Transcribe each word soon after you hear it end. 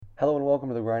Hello and welcome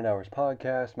to the Grind Hours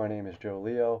podcast. My name is Joe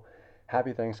Leo.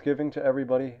 Happy Thanksgiving to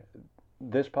everybody.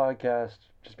 This podcast,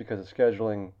 just because of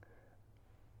scheduling,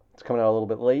 it's coming out a little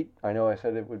bit late. I know I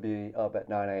said it would be up at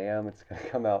 9 a.m. It's going to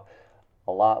come out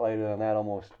a lot later than that,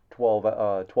 almost 12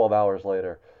 hours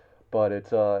later. But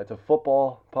it's a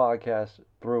football podcast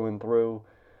through and through,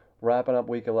 wrapping up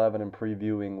week 11 and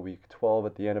previewing week 12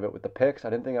 at the end of it with the picks. I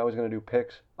didn't think I was going to do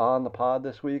picks on the pod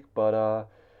this week, but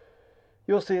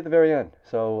you'll see at the very end.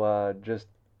 So just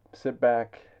sit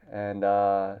back and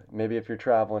maybe if you're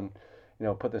traveling,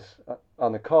 put this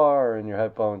on the car or in your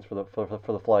headphones for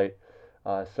the flight.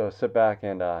 So sit back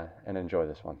and enjoy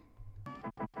this one.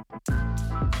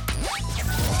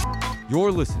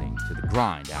 You're listening to the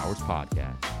Grind Hours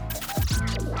Podcast.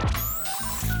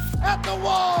 At the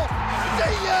wall!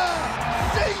 See ya!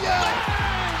 See ya!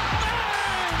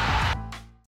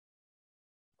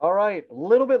 All right, a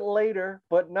little bit later,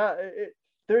 but not.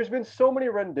 There's been so many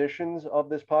renditions of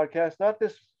this podcast, not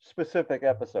this specific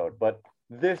episode, but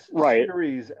this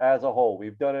series as a whole.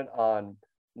 We've done it on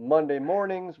Monday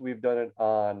mornings, we've done it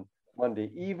on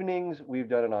Monday evenings, we've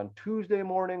done it on Tuesday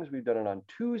mornings, we've done it on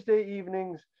Tuesday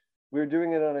evenings. We're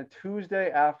doing it on a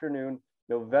Tuesday afternoon,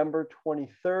 November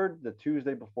 23rd, the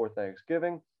Tuesday before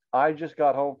Thanksgiving. I just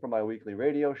got home from my weekly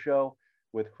radio show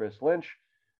with Chris Lynch.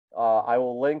 I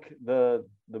will link the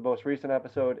most recent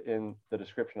episode in the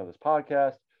description of this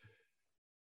podcast.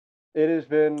 It has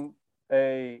been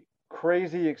a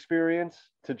crazy experience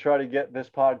to try to get this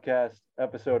podcast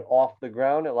episode off the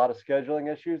ground. A lot of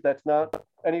scheduling issues. That's not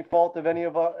any fault of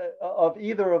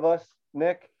either of us,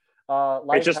 Nick.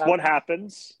 It's just what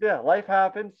happens. Yeah, life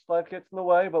happens. Life gets in the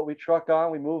way, but we truck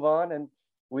on, we move on, and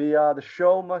we the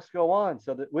show must go on.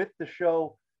 So that with the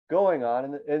show going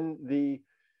on in the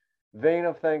vein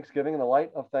of Thanksgiving, in the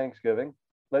light of Thanksgiving,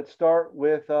 let's start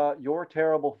with your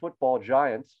terrible football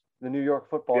Giants, the New York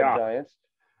Football Giants,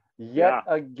 yet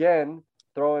again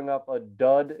throwing up a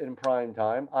dud in prime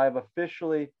time.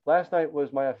 Last night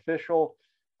was my official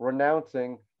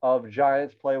renouncing of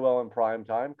Giants play well in prime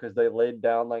time because they laid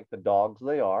down like the dogs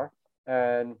they are.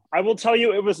 And I will tell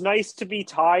you, it was nice to be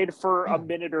tied for a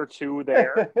minute or two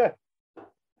there. It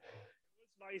was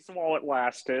nice while it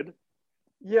lasted.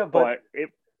 Yeah, but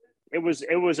it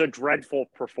was a dreadful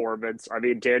performance. I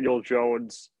mean, Daniel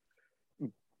Jones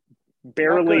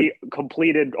barely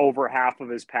completed over half of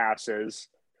his passes.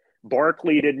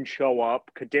 Barkley didn't show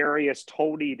up. Kadarius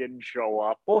Toney didn't show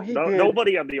up. Well, did.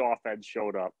 Nobody on the offense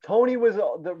showed up. Toney was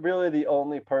really the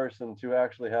only person to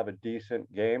actually have a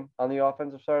decent game on the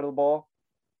offensive side of the ball.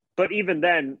 But even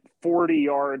then, 40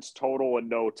 yards total and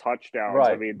no touchdowns.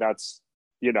 Right. I mean, that's,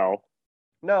 No.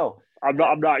 I'm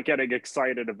not getting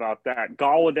excited about that.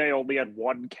 Galladay only had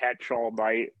one catch all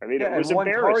night. I mean, it was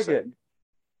embarrassing. Target.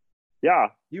 Yeah.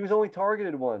 He was only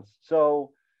targeted once.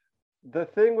 So the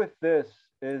thing with this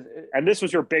is... And this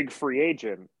was your big free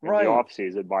agent in the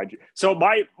offseason, mind you. So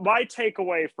my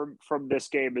takeaway from this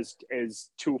game is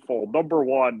twofold. Number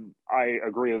one, I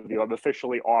agree with you. I'm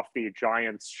officially off the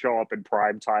Giants show up in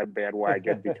primetime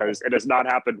bandwagon because it has not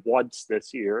happened once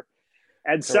this year.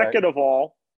 And second of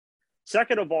all,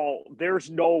 there's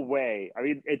no way. I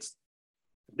mean,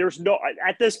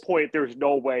 at this point, there's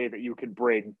no way that you can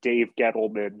bring Dave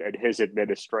Gettleman and his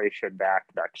administration back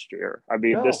next year. I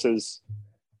mean, this is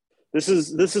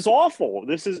awful.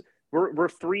 We're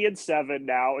 3-7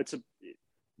 now.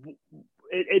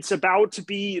 It's about to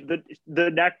be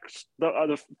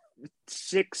the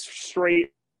sixth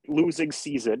straight losing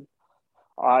season.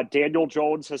 Daniel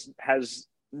Jones has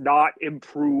not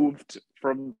improved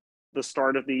from the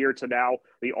start of the year to now.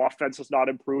 The offense has not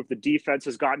improved. The defense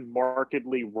has gotten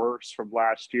markedly worse from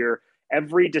last year.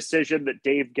 Every decision that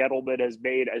Dave Gettleman has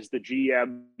made as the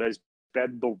GM has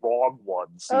been the wrong one.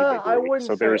 I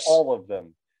wouldn't say all of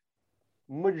them.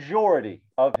 Majority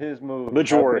of his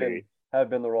moves have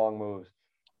been the wrong moves.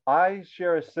 I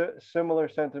share a similar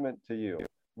sentiment to you.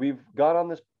 We've gone on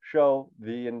this show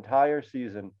the entire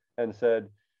season and said,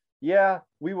 yeah,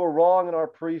 we were wrong in our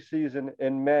preseason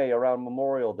in May around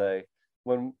Memorial Day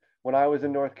when I was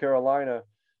in North Carolina.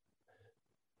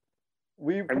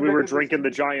 We were drinking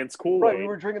the Giants Kool-Aid. Right, we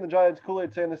were drinking the Giants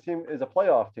Kool-Aid saying this team is a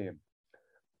playoff team.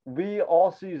 We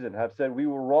all season have said we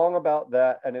were wrong about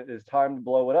that and it is time to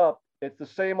blow it up. It's the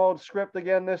same old script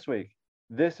again this week.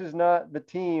 This is not the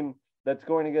team that's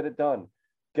going to get it done.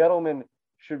 Gettleman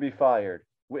should be fired.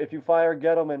 If you fire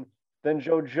Gettleman, then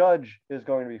Joe Judge is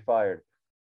going to be fired.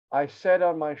 I said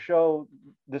on my show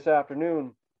this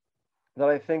afternoon that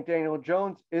I think Daniel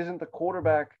Jones isn't the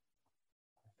quarterback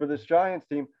for this Giants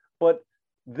team, but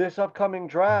this upcoming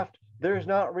draft, there's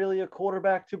not really a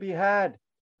quarterback to be had.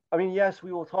 I mean, yes,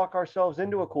 we will talk ourselves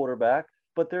into a quarterback,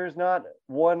 but there's not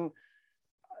one.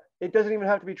 It doesn't even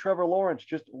have to be Trevor Lawrence,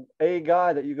 just a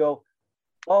guy that you go,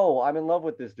 oh, I'm in love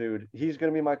with this dude. He's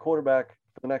going to be my quarterback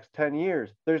for the next 10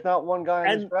 years. There's not one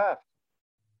guy in this draft.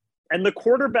 And the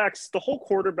whole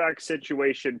quarterback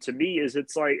situation to me is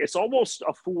it's almost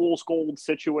a fool's gold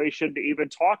situation to even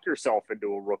talk yourself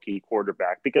into a rookie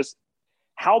quarterback, because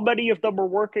how many of them are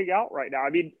working out right now?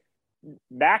 I mean,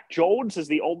 Mac Jones is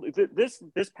the only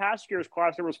this past year's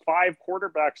class. There was 5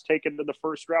 quarterbacks taken in the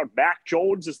first round. Mac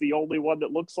Jones is the only one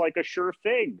that looks like a sure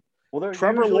thing. Well,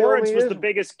 Trevor Lawrence was the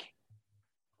biggest.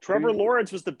 Trevor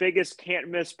Lawrence was the biggest can't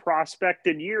miss prospect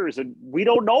in years, and we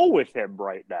don't know with him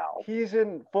right now. He's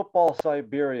in football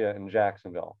Siberia in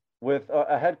Jacksonville with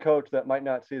a head coach that might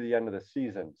not see the end of the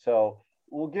season. So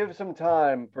we'll give some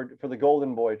time for the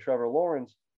golden boy, Trevor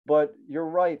Lawrence. But you're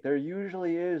right. There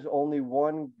usually is only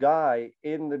one guy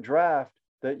in the draft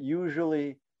that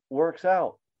usually works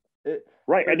out.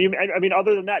 Right. And I mean,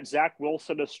 other than that, Zach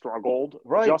Wilson has struggled.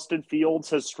 Right. Justin Fields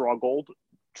has struggled.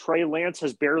 Trey Lance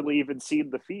has barely even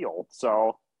seen the field.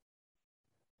 So,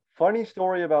 funny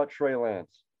story about Trey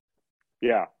Lance.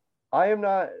 Yeah. I am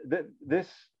not, this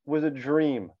was a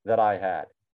dream that I had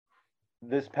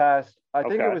this past, I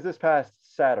think it was this past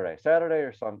Friday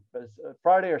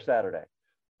or Saturday.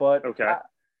 But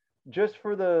just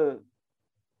for the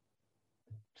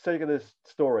sake of this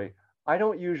story, I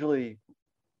don't usually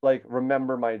like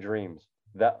remember my dreams.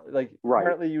 That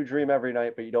apparently you dream every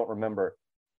night, but you don't remember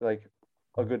like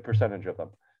a good percentage of them.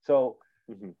 So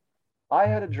I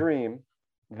had a dream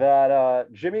that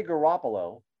Jimmy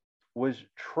Garoppolo was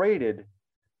traded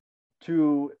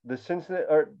to the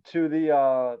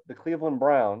Cleveland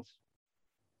Browns.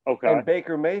 Okay. And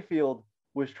Baker Mayfield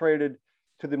was traded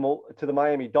to the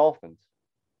Miami Dolphins.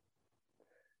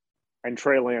 And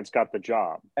Trey Lance got the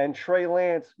job. And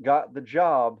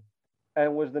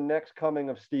was the next coming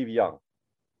of Steve Young.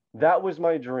 That was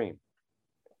my dream.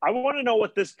 I want to know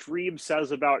what this dream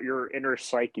says about your inner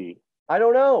psyche. I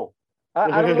don't know.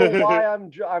 I don't know why I'm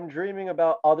dreaming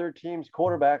about other teams'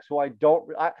 quarterbacks who I don't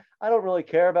really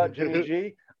care about Jimmy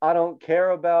G. I don't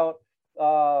care about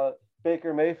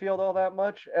Baker Mayfield all that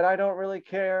much, and I don't really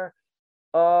care,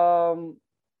 for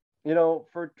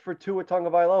Tua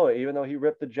Tagovailoa, even though he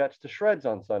ripped the Jets to shreds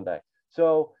on Sunday.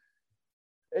 So,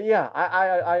 yeah,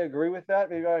 I agree with that.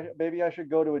 Maybe I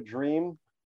should go to a dream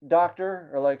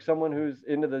doctor or like someone who's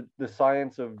into the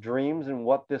science of dreams and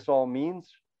what this all means.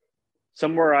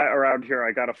 Somewhere around here,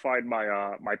 I gotta find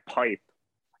my my pipe.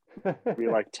 Be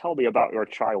like, tell me about your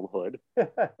childhood.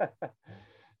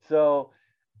 So,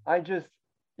 I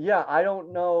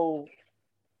don't know.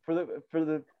 For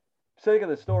the sake of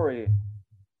the story,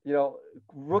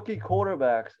 rookie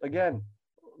quarterbacks again.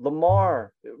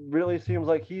 Lamar, it really seems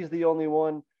like he's the only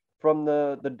one from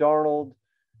the Darnold,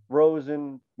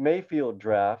 Rosen, Mayfield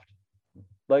draft.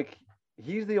 Like,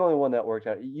 he's the only one that worked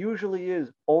out. It usually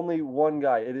is only one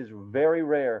guy. It is very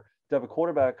rare to have a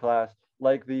quarterback class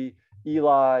like the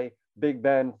Eli, Big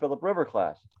Ben, Phillip Rivers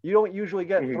class. You don't usually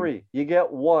get 3. You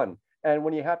get 1. And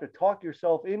when you have to talk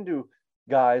yourself into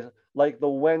guys like the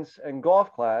Wentz and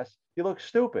Goff class, you look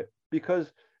stupid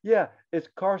because, yeah, is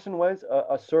Carson Wentz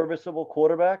a serviceable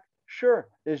quarterback? Sure.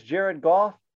 Is Jared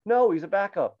Goff? No, he's a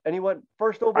backup. And he went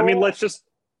first overall. I mean, let's just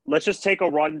take a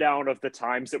rundown of the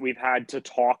times that we've had to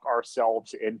talk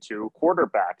ourselves into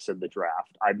quarterbacks in the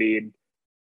draft. I mean,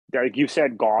 like you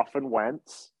said, Goff and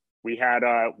Wentz. We had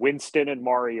Winston and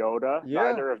Mariota. Yeah.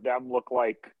 Neither of them look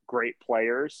like great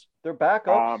players. They're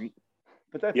backups.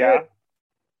 But that's it.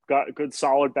 Got good,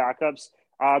 solid backups.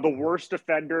 The worst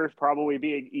offender probably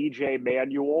being E.J.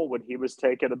 Manuel when he was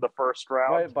taken in the first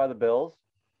round. Right, by the Bills.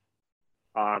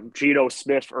 Geno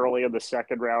Smith early in the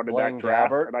second round in that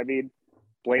draft. Gabbert. And I mean,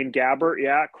 Blaine Gabbert,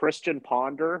 Christian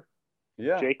Ponder,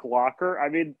 Jake Locker. I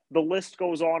mean, the list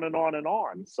goes on and on and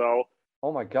on. So,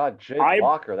 oh my God, Jake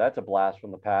Locker, that's a blast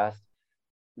from the past.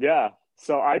 Yeah.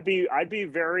 So I'm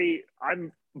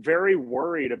very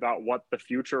worried about what the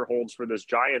future holds for this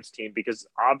Giants team, because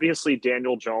obviously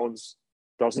Daniel Jones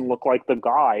doesn't look like the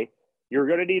guy. You're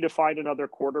going to need to find another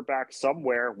quarterback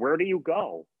somewhere. Where do you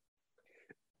go?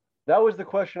 That was the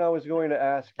question I was going to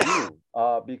ask you,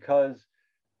 because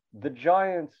the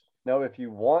Giants, now, if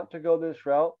you want to go this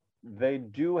route, they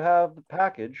do have the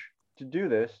package to do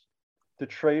this, to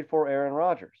trade for Aaron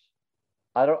Rodgers.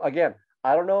 I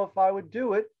don't know if I would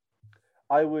do it.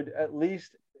 I would at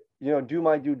least, do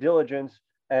my due diligence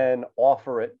and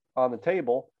offer it on the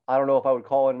table. I don't know if I would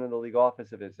call it into the league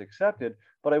office if it's accepted,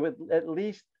 but I would at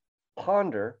least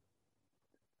ponder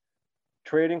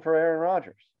trading for Aaron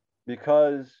Rodgers,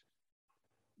 because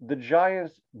the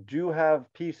Giants do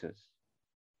have pieces.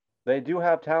 They do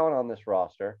have talent on this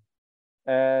roster.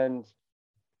 And,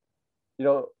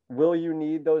 will you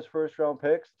need those first round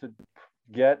picks to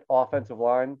get offensive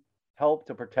line help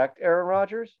to protect Aaron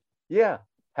Rodgers? Yeah.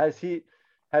 Has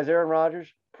Aaron Rodgers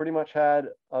pretty much had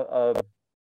a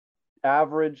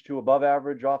average to above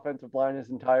average offensive line his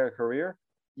entire career?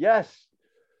 Yes.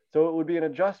 So it would be an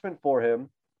adjustment for him,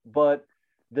 but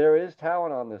there is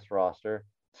talent on this roster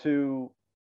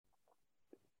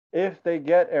if they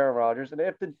get Aaron Rodgers, and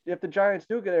if the Giants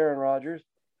do get Aaron Rodgers,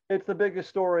 it's the biggest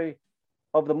story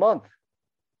of the month.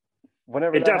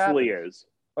 Whenever it that definitely happens.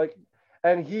 is.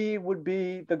 And he would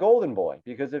be the golden boy,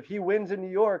 because if he wins in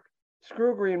New York,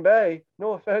 screw Green Bay.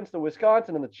 No offense to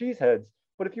Wisconsin and the Cheeseheads,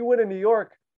 but if you win in New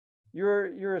York,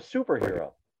 you're a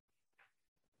superhero.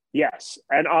 Yes.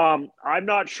 And I'm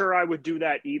not sure I would do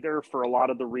that either for a lot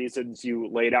of the reasons you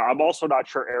laid out. I'm also not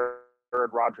sure Aaron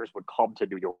Rodgers would come to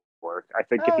New York. I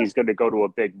think if he's going to go to a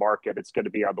big market, it's going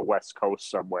to be on the West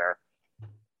Coast somewhere.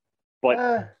 But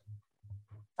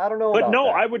I don't know. But about no,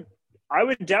 that. I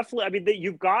would definitely. I mean,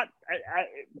 you've got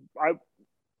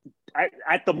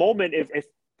at the moment, if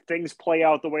things play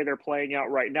out the way they're playing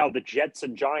out right now, the Jets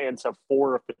and Giants have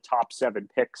 4 of the top 7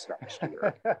 picks next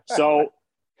year. So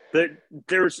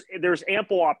there's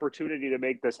ample opportunity to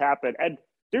make this happen. And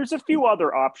there's a few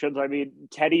other options. I mean,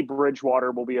 Teddy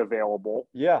Bridgewater will be available.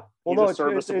 Yeah. Well, he's a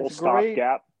serviceable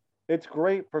stopgap. It's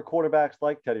great for quarterbacks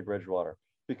like Teddy Bridgewater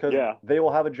because they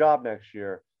will have a job next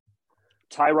year.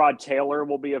 Tyrod Taylor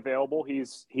will be available.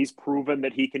 He's proven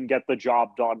that he can get the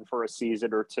job done for a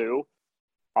season or two.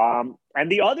 And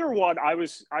the other one,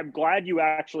 I'm glad you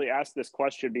actually asked this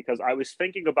question, because I was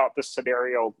thinking about this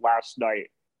scenario last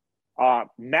night.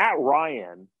 Matt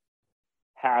Ryan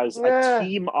has a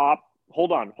team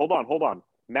Hold on.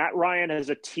 Matt Ryan has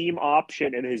a team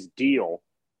option in his deal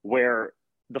where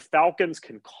the Falcons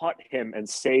can cut him and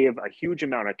save a huge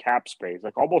amount of cap space,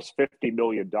 like almost $50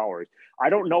 million. I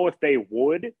don't know if they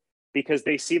would, because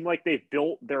they seem like they've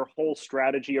built their whole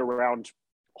strategy around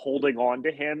holding on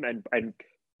to him and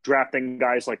drafting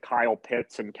guys like Kyle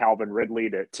Pitts and Calvin Ridley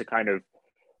to kind of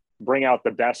bring out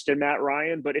the best in Matt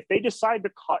Ryan. But if they decide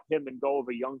to cut him and go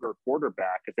with a younger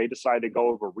quarterback, if they decide to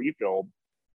go with a rebuild,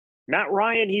 Matt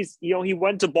Ryan, he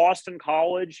went to Boston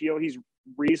College. He's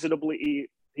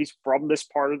from this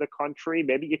part of the country.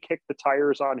 Maybe you kick the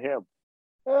tires on him.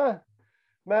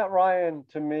 Matt Ryan,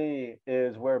 to me,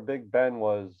 is where Big Ben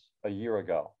was a year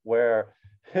ago, where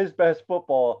his best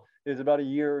football is about a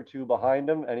year or two behind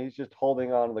him, and he's just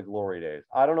holding on to the glory days.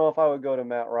 I don't know if I would go to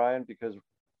Matt Ryan, because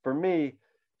for me,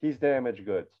 he's damaged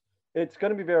goods. It's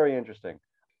going to be very interesting.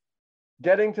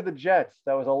 Getting to the Jets,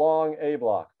 that was a long A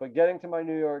block, but getting to my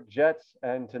New York Jets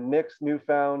and to Nick's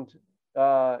newfound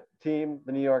team,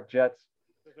 the New York Jets,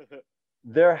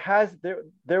 there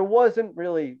wasn't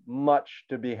really much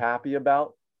to be happy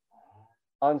about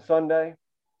on Sunday.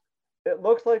 It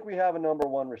looks like we have a number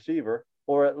 1 receiver,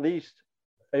 or at least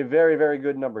a very, very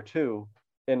good number 2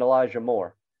 in Elijah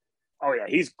Moore. Oh yeah,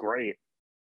 he's great.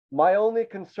 My only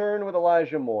concern with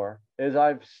Elijah Moore is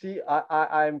I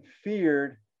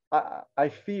fear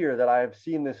that I have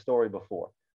seen this story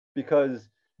before, because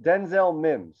Denzel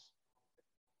Mims,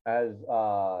 as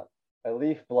a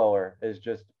leaf blower, is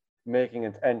just making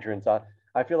its entrance on.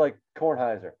 I feel like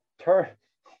Kornheiser.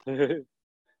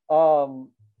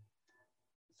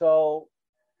 So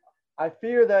I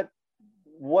fear that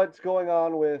what's going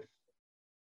on with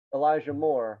Elijah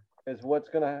Moore is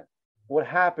what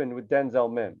happened with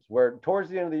Denzel Mims, where towards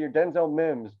the end of the year, Denzel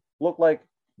Mims looked like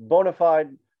bona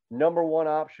fide number 1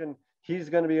 option. He's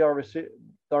going to be our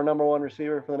number 1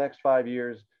 receiver for the next 5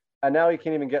 years. And now he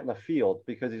can't even get in the field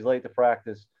because he's late to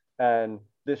practice, and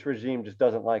this regime just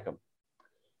doesn't like him.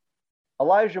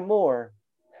 Elijah Moore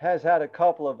has had a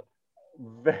couple of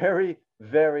very,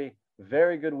 very,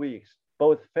 very good weeks,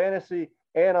 both fantasy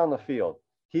and on the field.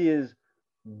 He is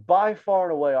by far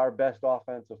and away our best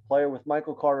offensive player, with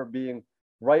Michael Carter being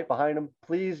right behind him.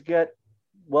 Please get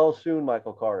well soon,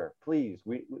 Michael Carter. Please,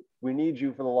 we need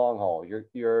you for the long haul.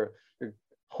 You're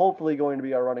hopefully going to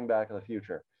be our running back of the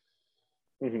future.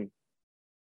 Mm-hmm.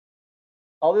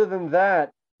 Other than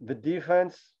that, the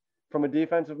defense, from a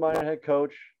defensive-minded head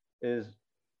coach, is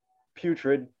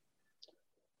putrid.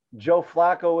 Joe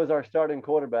Flacco is our starting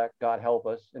quarterback, God help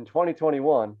us, in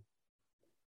 2021.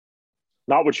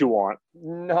 Not what you want.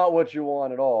 Not what you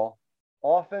want at all.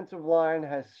 Offensive line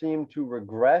has seemed to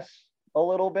regress a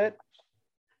little bit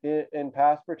in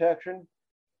pass protection,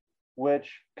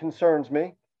 which concerns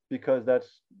me, because that's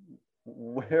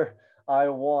where I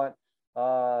want.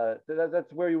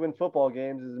 That's where you win football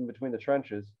games, is in between the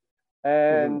trenches.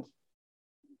 And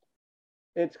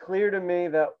it's clear to me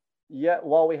that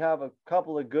while we have a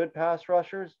couple of good pass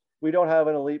rushers, we don't have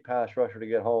an elite pass rusher to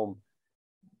get home,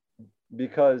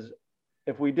 because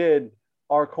if we did,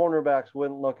 our cornerbacks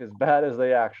wouldn't look as bad as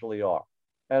they actually are.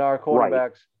 And our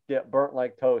cornerbacks get burnt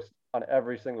like toast on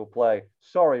every single play.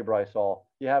 Sorry, Bryce Hall.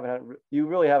 You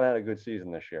really haven't had a good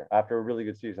season this year after a really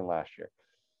good season last year.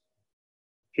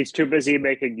 He's too busy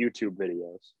making YouTube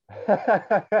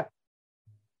videos.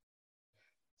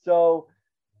 So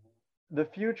the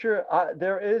future,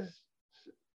 there is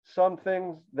some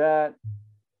things that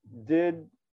did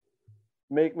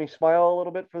make me smile a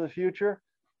little bit for the future.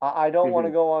 I don't want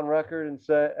to go on record and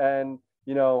say, and,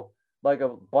 you know, like a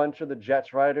bunch of the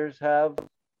Jets writers have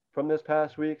from this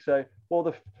past week, say,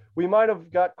 well, we might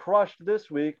have got crushed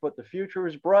this week, but the future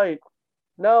is bright.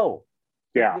 No.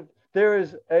 Yeah. There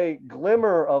is a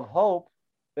glimmer of hope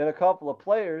in a couple of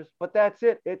players, but that's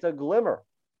it. It's a glimmer.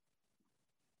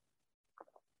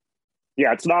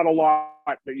 Yeah, it's not a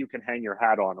lot that you can hang your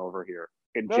hat on over here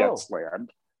in Jets land.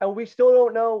 And we still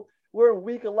don't know. We're in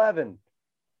week 11.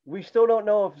 We still don't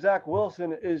know if Zach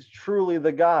Wilson is truly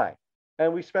the guy.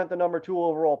 And we spent the number 2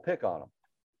 overall pick on him.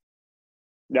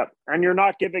 Yep. And you're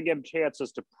not giving him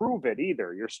chances to prove it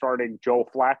either. You're starting Joe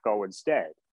Flacco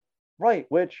instead. Right,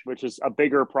 which is a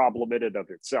bigger problem in and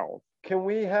of itself. Can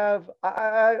we have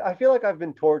I feel like I've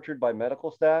been tortured by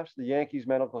medical staffs, the Yankees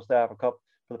medical staff for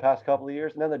the past couple of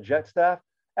years, and then the Jet staff.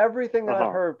 Everything that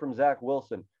I've heard from Zach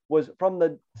Wilson was from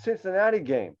the Cincinnati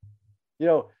game. You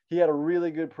know, he had a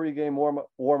really good pregame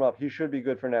warm-up. He should be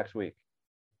good for next week.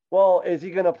 Well, is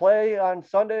he going to play on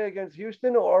Sunday against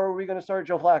Houston, or are we going to start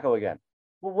Joe Flacco again?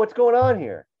 Well, what's going on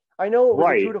here? I know it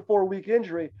was a 2 to 4 week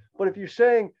injury, but if you're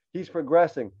saying he's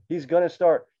progressing, he's going to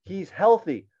start, he's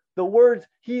healthy, the words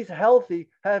 "he's healthy"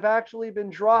 have actually been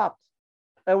dropped,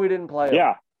 and we didn't play him.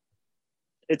 Yeah.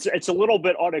 It's a little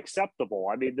bit unacceptable.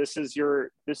 I mean, this is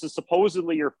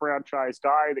supposedly your franchise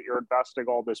guy that you're investing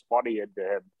all this money into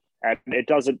him, and it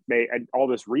doesn't make, and all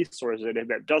this resources in him.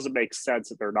 It doesn't make sense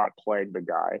that they're not playing the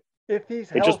guy. If he's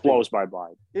healthy, it just blows my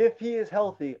mind. If he is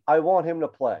healthy, I want him to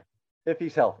play. If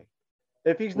he's healthy,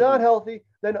 if he's not healthy,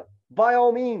 then by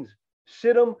all means,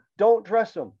 sit him. Don't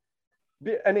dress him.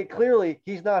 And clearly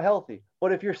he's not healthy.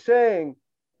 But if you're saying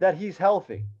that he's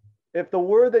healthy, if the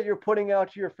word that you're putting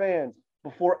out to your fans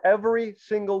before every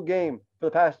single game for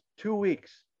the past 2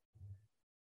 weeks,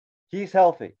 he's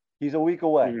healthy, he's a week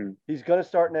away, he's going to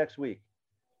start next week,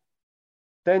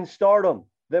 then start him,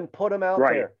 then put him out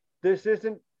there. This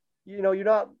isn't,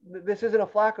 this isn't a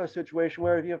Flacco situation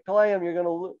where if you play him, you're going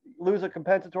to lose a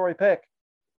compensatory pick.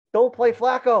 Don't play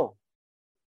Flacco.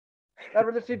 I'd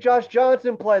rather see Josh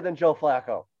Johnson play than Joe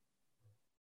Flacco.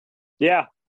 Yeah.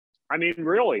 I mean,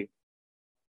 really.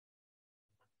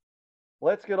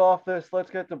 Let's get off this. Let's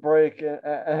get to break,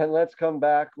 and let's come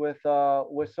back with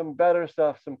some better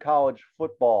stuff, some college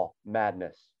football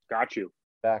madness. Got you.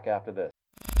 Back after this.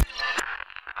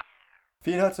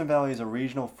 Feed Hudson Valley is a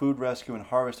regional food rescue and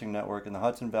harvesting network in the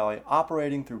Hudson Valley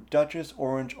operating through Dutchess,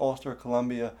 Orange, Ulster,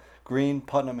 Columbia, Greene,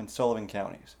 Putnam, and Sullivan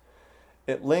counties.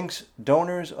 It links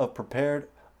donors of prepared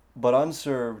but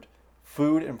unserved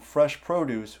food and fresh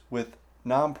produce with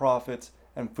nonprofits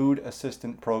and food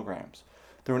assistant programs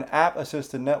through an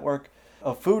app-assisted network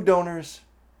of food donors,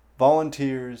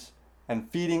 volunteers, and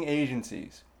feeding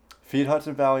agencies. Feed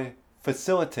Hudson Valley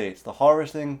facilitates the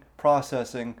harvesting,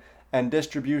 processing, and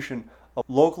distribution of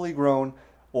locally grown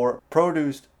or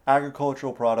produced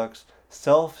agricultural products,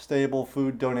 self-stable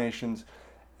food donations,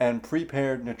 and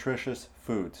prepared nutritious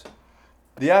foods.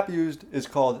 The app used is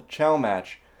called Chow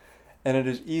Match, and it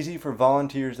is easy for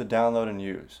volunteers to download and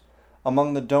use.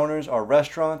 Among the donors are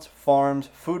restaurants, farms,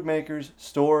 food makers,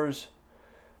 stores,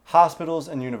 hospitals,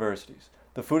 and universities.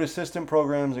 The food assistant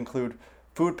programs include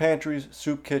food pantries,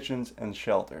 soup kitchens, and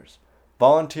shelters.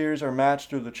 Volunteers are matched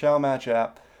through the Chow Match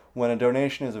app when a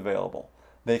donation is available.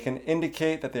 They can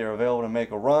indicate that they are available to make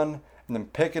a run and then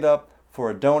pick it up for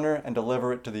a donor and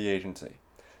deliver it to the agency.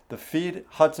 The Feed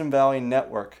Hudson Valley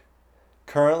network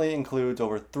currently includes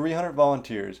over 300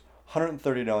 volunteers,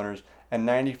 130 donors, and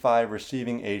 95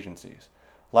 receiving agencies.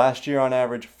 Last year, on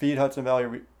average, Feed Hudson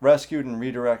Valley rescued and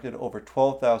redirected over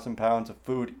 12,000 pounds of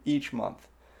food each month.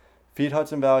 Feed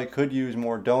Hudson Valley could use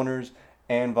more donors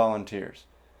and volunteers.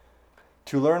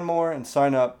 To learn more and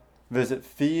sign up, visit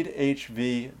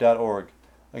feedhv.org.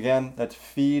 Again, that's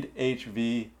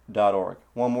feedhv.org.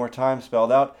 One more time,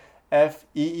 spelled out,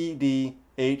 feedhv.org.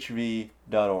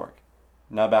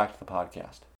 Now back to the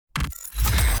podcast.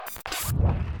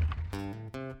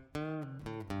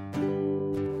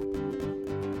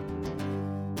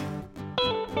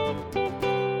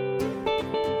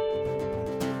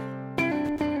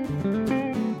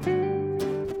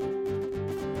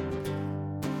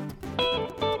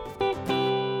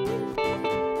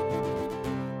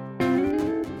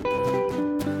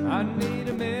 I need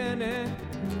a minute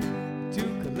to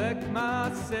collect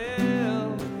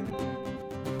myself.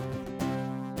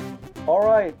 All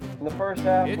right, in the first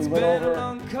half, we went over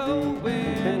the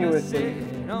continuously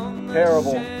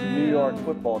terrible New York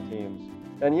football teams.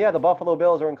 And yeah, the Buffalo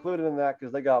Bills are included in that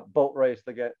because they got boat raced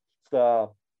against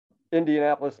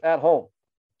Indianapolis at home.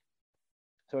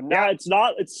 So now,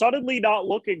 it's suddenly not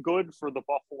looking good for the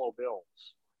Buffalo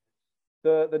Bills.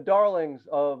 The darlings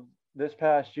of this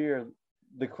past year,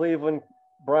 the Cleveland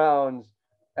Browns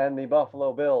and the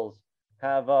Buffalo Bills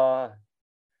have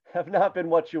not been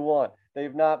what you want.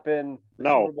 They've not been the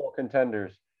Super Bowl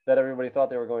contenders that everybody thought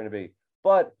they were going to be.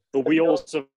 But the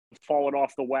wheels have fallen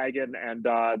off the wagon, and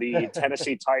the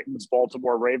Tennessee Titans,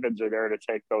 Baltimore Ravens are there to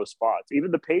take those spots.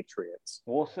 Even the Patriots.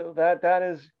 Well, so that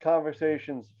is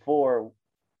conversations for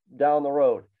down the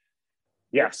road.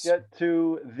 Yes. Let's get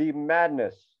to the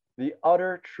madness, the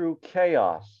utter true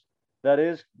chaos that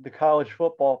is the college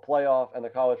football playoff and the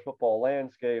college football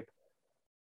landscape.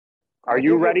 Are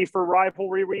you ready for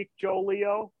rivalry week, Joe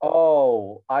Leo?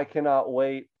 Oh, I cannot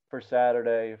wait for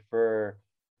Saturday for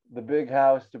the big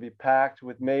house to be packed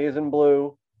with maize and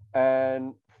blue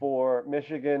and for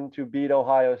Michigan to beat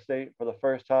Ohio State for the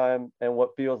first time in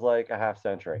what feels like a half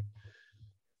century.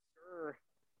 Sure.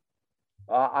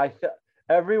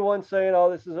 Everyone's saying, oh,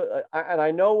 this is and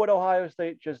I know what Ohio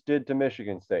State just did to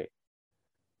Michigan State.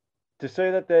 To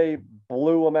say that they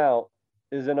blew them out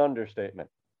is an understatement.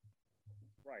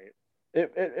 Right.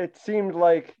 It seemed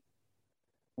like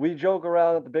we joke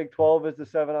around that the Big 12 is the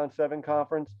 7-on-7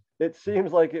 conference. It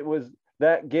seems like it was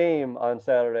that game on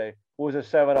Saturday was a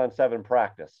 7-on-7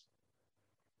 practice.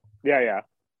 Yeah.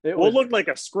 It looked like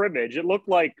a scrimmage. It looked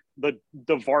like the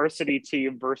varsity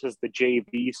team versus the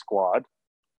JV squad.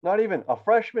 Not even a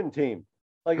freshman team.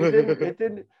 Like it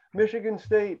didn't. Michigan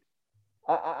State.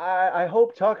 I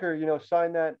hope Tucker,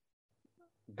 signed that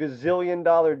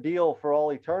gazillion-dollar deal for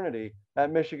all eternity at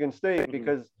Michigan State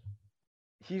because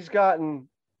he's gotten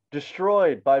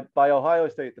destroyed by Ohio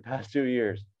State the past 2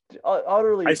 years.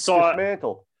 Utterly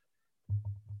dismantled.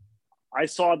 I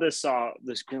saw this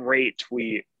great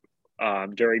tweet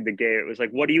during the game. It was like,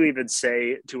 what do you even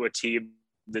say to a team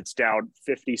that's down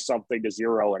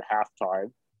 50-something-0 at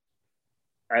halftime?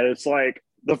 And it's like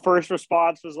the first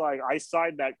response was like, I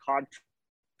signed that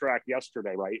contract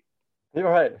yesterday, right? You're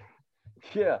right.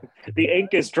 Yeah. The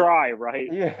ink is dry, right?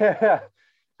 Yeah.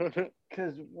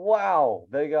 Because, wow,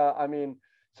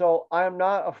 so I'm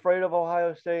not afraid of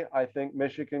Ohio State. I think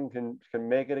Michigan can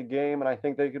make it a game, and I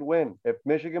think they could win. If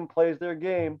Michigan plays their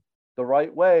game the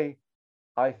right way,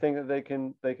 I think that they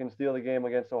can steal the game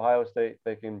against Ohio State.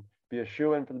 They can be a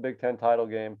shoo-in for the Big Ten title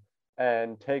game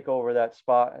and take over that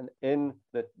spot in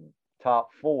the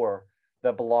top 4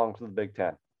 that belongs to the Big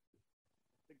Ten.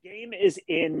 The game is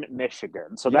in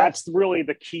Michigan, so that's really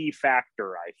the key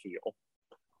factor, I feel.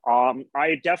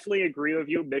 I definitely agree with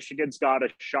you. Michigan's got a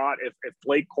shot if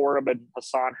Blake Corum and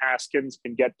Hassan Haskins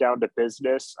can get down to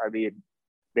business. I mean,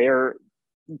 they're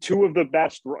two of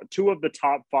the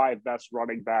top 5 best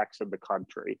running backs in the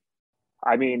country.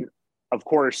 I mean, of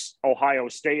course, Ohio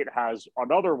State has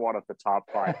another one of the top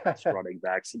 5 best running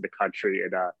backs in the country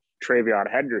in Travion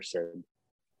Henderson.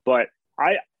 But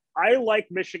I like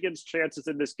Michigan's chances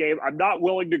in this game. I'm not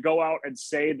willing to go out and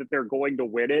say that they're going to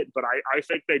win it, but I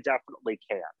think they definitely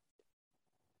can.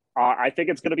 I think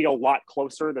it's going to be a lot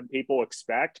closer than people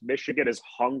expect. Michigan is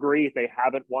hungry. They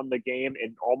haven't won the game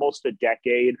in almost a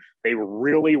decade. They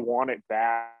really want it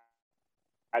bad.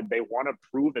 They want to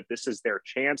prove that this is their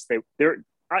chance.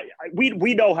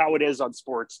 We know how it is on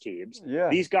sports teams. Yeah.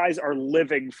 These guys are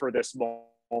living for this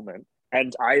moment.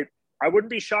 And I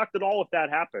wouldn't be shocked at all if that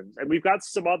happens. And we've got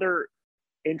some other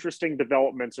interesting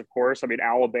developments, of course. I mean,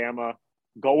 Alabama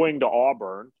going to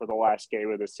Auburn for the last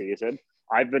game of the season.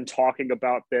 I've been talking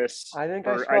about this. I think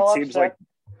I've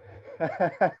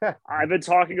been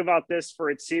talking about this for,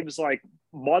 it seems like,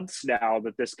 months now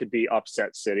that this could be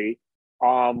upset city.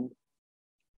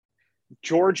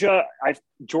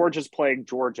 Georgia's playing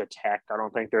Georgia Tech. I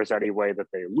don't think there's any way that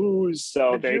they lose,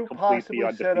 so they complete the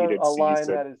undefeated a line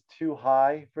season. that is too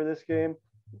high for this game?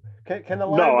 Can the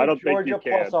line No, I be don't Georgia think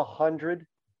you can. plus 100?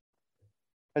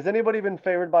 Has anybody been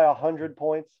favored by 100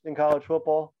 points in college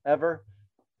football ever?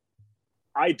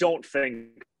 I don't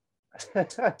think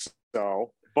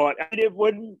so, but it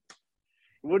wouldn't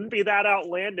be that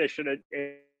outlandish in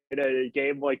a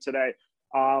game like today.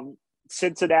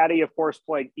 Cincinnati, of course,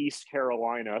 playing East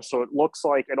Carolina. So it looks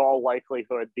like, in all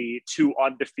likelihood, the 2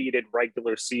 undefeated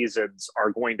regular seasons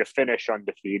are going to finish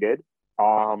undefeated.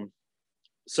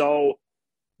 So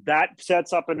that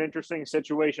sets up an interesting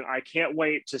situation. I can't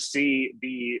wait to see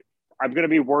I'm going to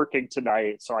be working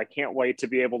tonight, so I can't wait to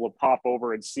be able to pop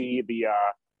over and see the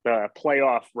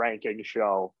playoff ranking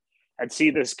show and see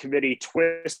this committee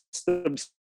twist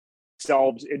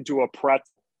themselves into a pretzel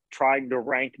trying to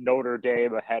rank Notre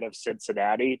Dame ahead of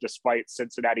Cincinnati, despite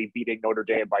Cincinnati beating Notre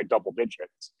Dame by double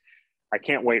digits. I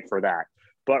can't wait for that.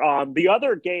 But the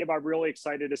other game I'm really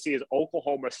excited to see is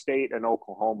Oklahoma State and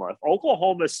Oklahoma. If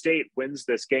Oklahoma State wins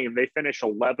this game, they finish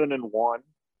 11-1.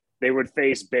 They would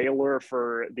face Baylor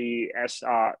for the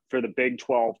Big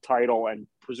 12 title and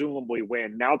presumably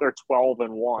win. Now they're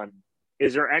 12-1.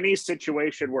 Is there any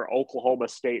situation where Oklahoma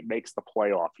State makes the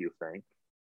playoff, you think?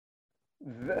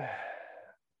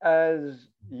 As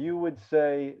you would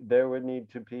say, there would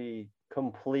need to be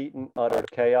complete and utter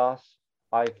chaos.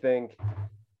 I think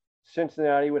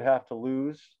Cincinnati would have to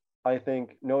lose. I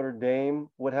think Notre Dame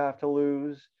would have to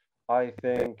lose. I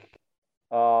think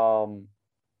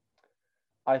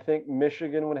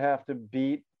Michigan would have to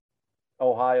beat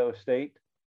Ohio State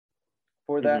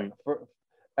for that.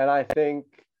 And I think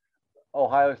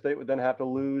Ohio State would then have to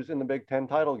lose in the Big Ten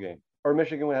title game, or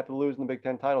Michigan would have to lose in the Big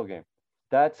Ten title game.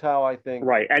 That's how I think.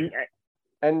 Right.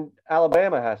 And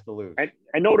Alabama has to lose. And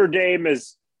Notre Dame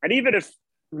is, and even if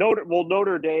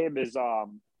Notre Dame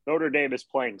is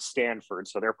playing Stanford,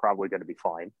 so they're probably going to be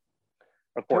fine.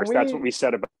 Of course, that's what we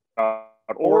said about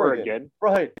Oregon.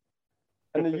 Right.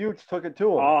 And the Utes took it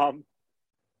to them.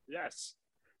 Yes.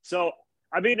 So,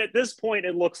 I mean, at this point,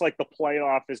 it looks like the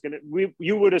playoff is going to,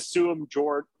 you would assume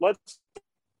let's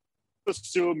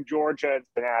assume Georgia and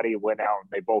Cincinnati went out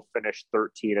and they both finished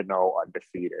 13-0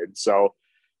 undefeated. So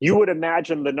you would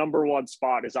imagine the number one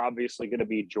spot is obviously going to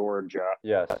be Georgia.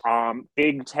 Yes.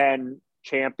 Big Ten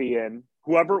champion,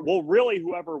 whoever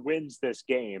wins this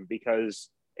game, because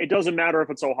it doesn't matter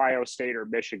if it's Ohio State or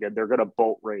Michigan, they're going to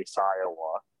boat race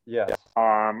Iowa. Yes.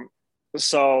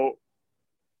 So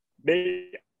the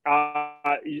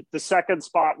second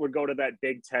spot would go to that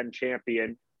Big Ten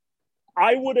champion.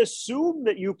 I would assume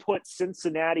that you put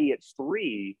Cincinnati at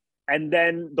 3, and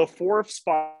then the fourth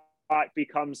spot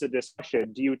becomes a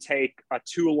discussion. Do you take a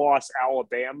 2-loss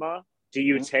Alabama? Do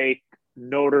you take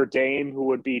Notre Dame, who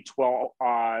would be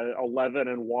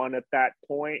 11-1 at that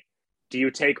point? Do you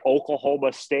take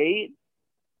Oklahoma State?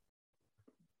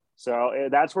 So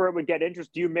that's where it would get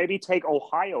interesting. Do you maybe take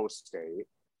Ohio State?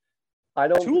 I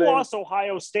don't. 2-loss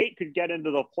Ohio State could get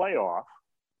into the playoff.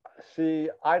 See,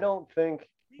 I don't think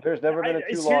there's never been a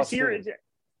 2-loss team.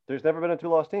 There's never been a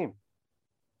 2-loss team.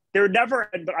 There never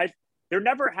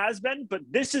has been, but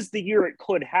this is the year it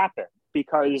could happen,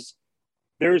 because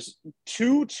there's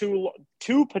two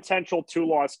potential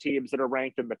 2-loss teams that are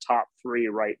ranked in the top 3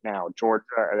 right now: Georgia,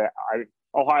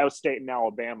 Ohio State, and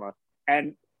Alabama.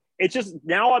 And it's just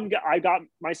now I got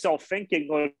myself thinking,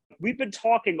 like, we've been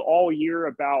talking all year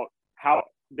about how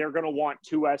they're going to want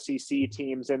 2 SEC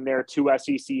teams in there. 2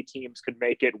 SEC teams could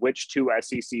make it. Which 2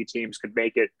 SEC teams could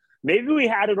make it? Maybe we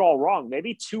had it all wrong.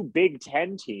 Maybe 2 Big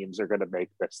Ten teams are going to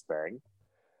make this thing.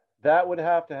 That would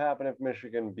have to happen if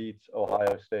Michigan beats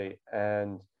Ohio State.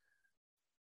 And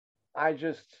I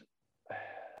just...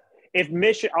 If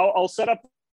Michigan... I'll set up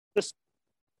the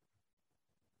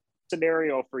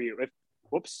scenario for you.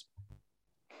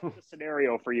 The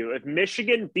scenario for you. If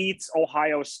Michigan beats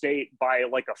Ohio State by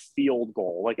like a field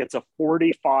goal, like it's a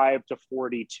 45-42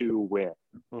 win,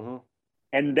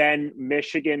 and then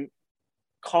Michigan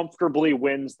comfortably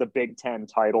wins the Big Ten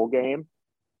title game,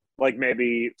 like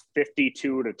maybe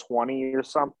 52-20 or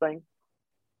something,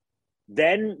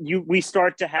 then we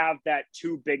start to have that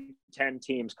 2 Big Ten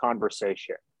teams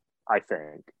conversation, I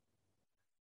think.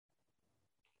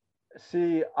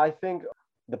 See, I think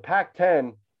the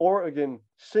Pac-10, Oregon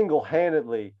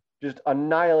single-handedly just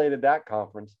annihilated that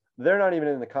conference. They're not even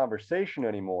in the conversation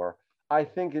anymore. I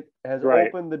think it has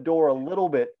opened the door a little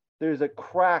bit. There's a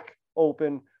crack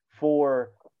open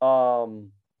for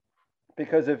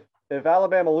because if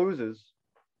Alabama loses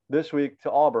this week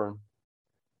to Auburn,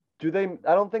 I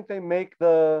don't think they make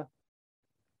the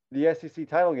SEC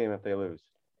title game if they lose.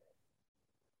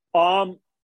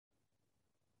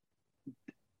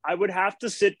 I would have to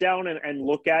sit down and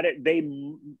look at it.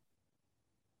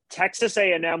 Texas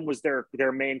A&M was their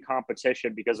main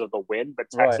competition because of the win, but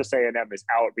Texas A&M is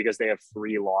out because they have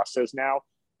 3 losses now.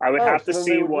 I would have to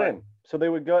see what. Win. So they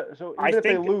would go. So even if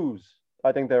they lose,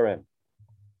 I think they're in.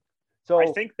 So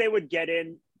I think they would get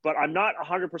in, but I'm not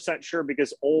 100% sure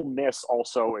because Ole Miss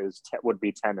also would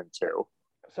be 10-2.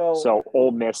 So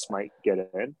Ole Miss might get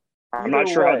in. I'm not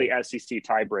sure how the SEC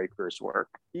tiebreakers work.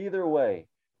 Either way,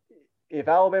 if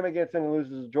Alabama gets in and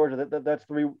loses to Georgia, that's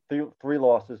three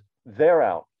losses. They're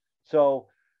out. So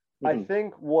I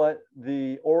think what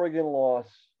the Oregon loss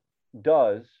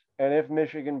does and if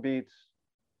Michigan beats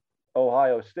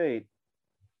Ohio State,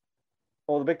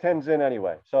 well, the Big Ten's in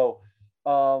anyway. So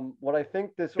what I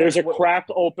think there's a crack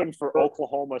open for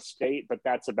Oklahoma State, but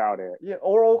that's about it. Yeah,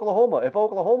 or Oklahoma. If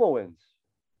Oklahoma wins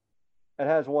and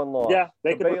has one loss, yeah,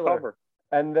 they can Baylor, recover.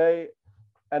 And they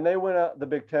win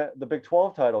the Big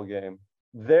 12 title game.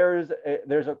 There's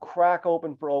a crack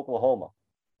open for Oklahoma,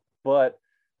 but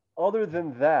other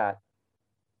than that,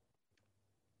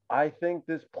 I think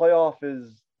this playoff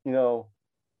is,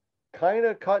 kind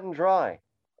of cut and dry.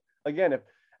 Again, if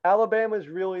Alabama is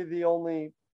really the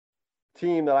only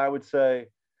team that I would say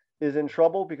is in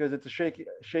trouble because it's a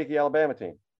shaky Alabama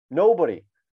team. Nobody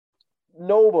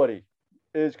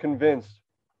is convinced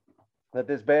that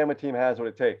this Bama team has what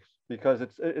it takes because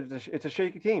it's a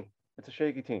shaky team. It's a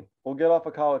shaky team. We'll get off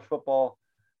of college football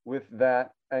with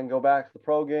that and go back to the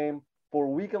pro game for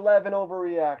Week 11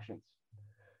 overreactions.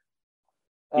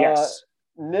 Yes.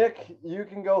 Nick, you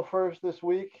can go first this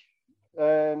week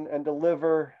and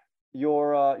deliver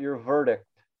your verdict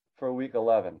for Week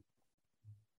 11.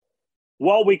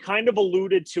 Well, we kind of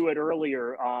alluded to it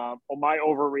earlier. My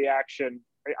overreaction.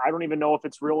 I don't even know if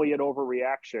it's really an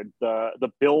overreaction. I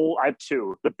have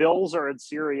two. The Bills are in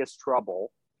serious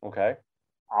trouble. Okay.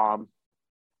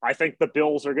 I think the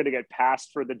Bills are going to get passed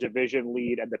for the division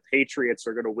lead, and the Patriots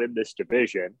are going to win this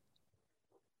division.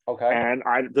 Okay.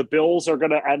 And the Bills are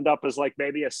going to end up as like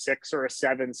maybe a 6 or a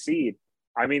 7 seed.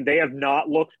 I mean, they have not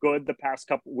looked good the past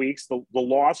couple of weeks. The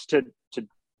loss to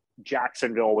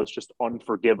Jacksonville was just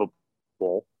unforgivable.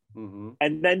 Mm-hmm.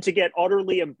 And then to get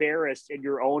utterly embarrassed in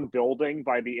your own building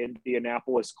by the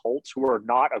Indianapolis Colts, who are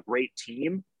not a great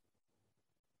team.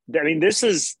 I mean, this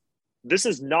is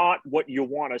not what you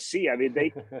want to see. I mean,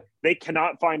 they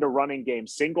cannot find a running game.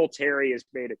 Singletary has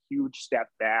made a huge step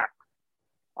back.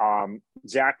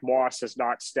 Zach Moss has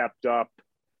not stepped up.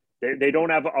 They don't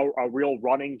have a real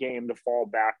running game to fall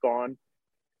back on.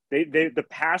 The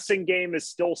passing game is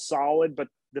still solid, but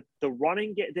the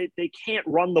running game, they can't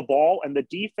run the ball, and the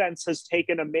defense has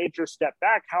taken a major step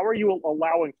back. How are you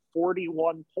allowing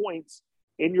 41 points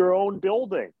in your own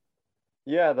building?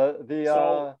 Yeah,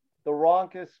 the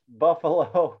raucous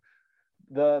Buffalo,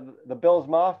 the Bills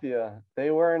Mafia, they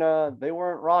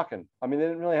weren't rocking. I mean, they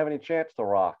didn't really have any chance to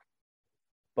rock.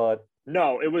 But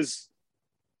no, it was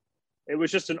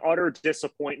just an utter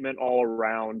disappointment all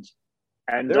around.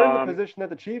 And they're in the position that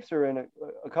the Chiefs are in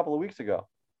a couple of weeks ago,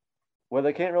 where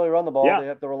they can't really run the ball. Yeah. They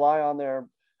have to rely on their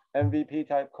MVP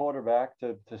type quarterback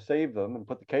to save them and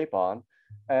put the cape on.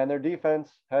 And their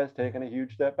defense has taken a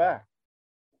huge step back.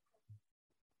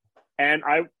 And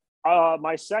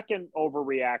my second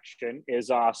overreaction is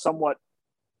somewhat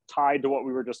tied to what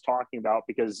we were just talking about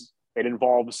because it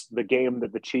involves the game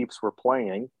that the Chiefs were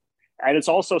playing. And it's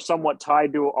also somewhat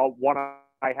tied to one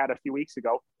I had a few weeks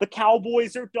ago. The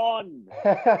Cowboys are done.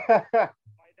 My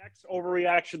next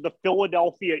overreaction, the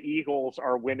Philadelphia Eagles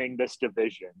are winning this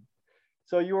division.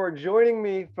 So you are joining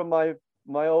me from my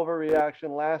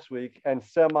overreaction last week and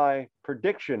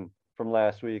semi-prediction from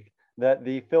last week that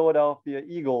the Philadelphia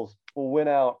Eagles will win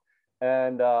out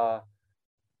and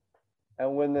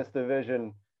win this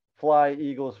division. Fly,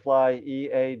 Eagles, fly,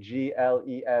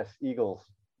 EAGLES, Eagles.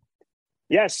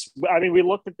 Yes. I mean, we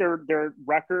looked at their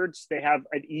records. They have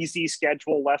an easy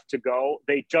schedule left to go.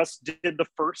 They just did the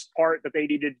first part that they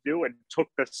needed to do and took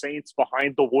the Saints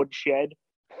behind the woodshed,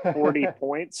 40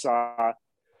 points.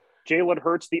 Jalen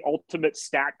Hurts, the ultimate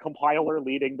stat compiler,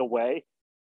 leading the way.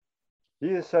 He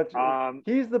is such.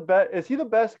 He's the best. Is he the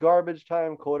best garbage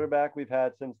time quarterback we've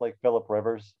had since like Phillip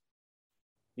Rivers?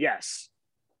 Yes,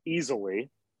 easily.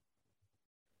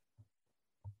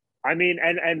 I mean,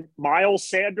 and Miles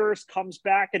Sanders comes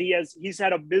back and he's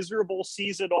had a miserable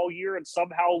season all year and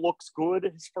somehow looks good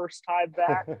his first time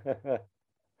back.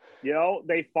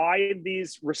 They find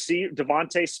these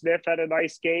Devontae Smith had a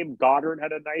nice game. Goddard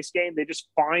had a nice game. They just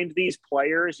find these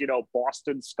players.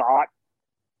 Boston Scott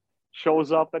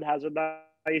shows up and has a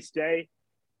nice day.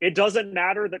 It doesn't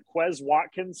matter that Quez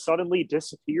Watkins suddenly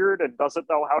disappeared and doesn't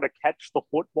know how to catch the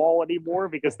football anymore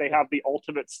because they have the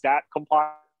ultimate stat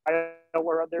compiler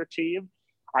on their team.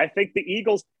 I think the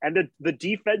Eagles and the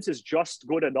defense is just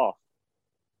good enough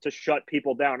to shut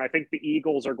people down. I think the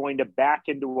Eagles are going to back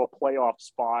into a playoff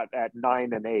spot at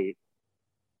 9-8.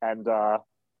 And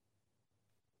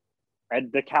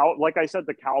like I said,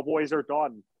 the Cowboys are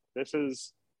done. This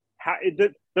is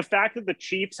the fact that the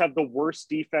Chiefs have the worst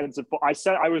defense. I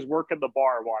said I was working the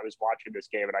bar while I was watching this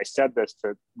game, and I said this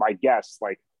to my guests,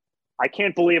 like, I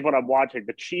can't believe what I'm watching.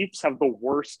 The Chiefs have the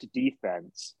worst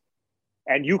defense,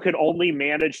 and you can only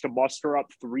manage to muster up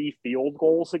 3 field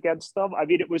goals against them. I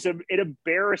mean, it was an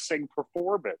embarrassing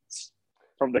performance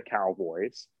from the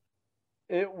Cowboys.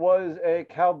 It was a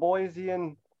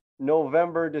Cowboysian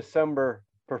November-December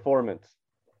performance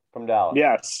from Dallas.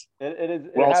 Yes.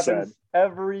 It well happens said.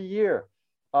 every year.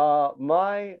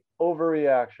 My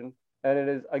overreaction, and it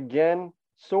is again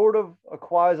sort of a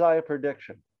quasi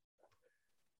prediction.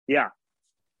 Yeah.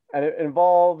 And it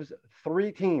involves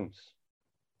 3 teams.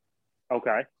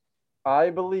 Okay. I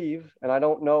believe, and I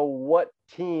don't know what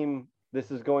team this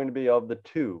is going to be of the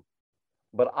 2,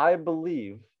 but I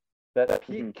believe that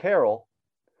Pete Carroll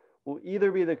will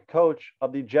either be the coach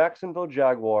of the Jacksonville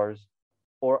Jaguars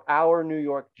or our New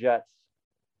York Jets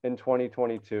in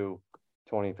 2022-23.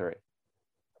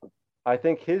 I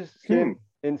think his stint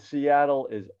in Seattle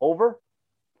is over,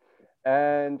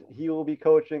 and he will be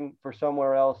coaching for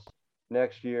somewhere else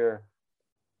next year.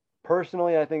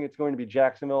 Personally, I think it's going to be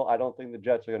Jacksonville. I don't think the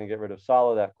Jets are going to get rid of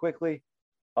Saleh that quickly.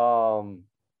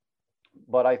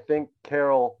 But I think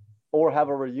Carroll, or have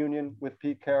a reunion with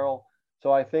Pete Carroll.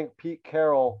 So I think Pete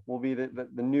Carroll will be the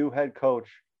new head coach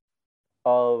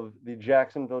of the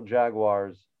Jacksonville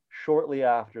Jaguars shortly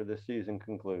after the season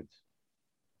concludes.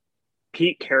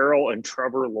 Pete Carroll and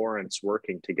Trevor Lawrence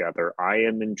working together. I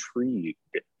am intrigued.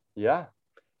 Yeah.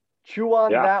 Chew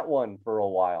on that one for a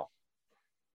while.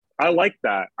 I like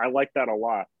that. I like that a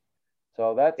lot.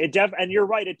 So that's and you're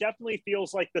right. It definitely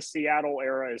feels like the Seattle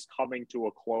era is coming to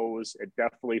a close. It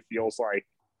definitely feels like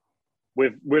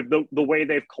with the way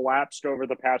they've collapsed over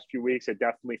the past few weeks, it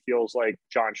definitely feels like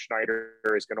John Schneider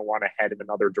is going to want to head in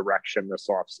another direction this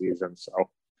offseason. So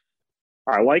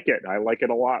I like it. I like it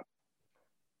a lot.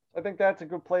 I think that's a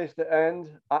good place to end.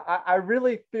 I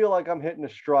really feel like I'm hitting a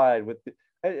stride with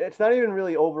it's not even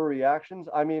really overreactions.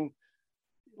 I mean,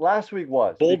 last week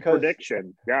was bold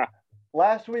prediction. Yeah.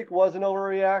 Last week was an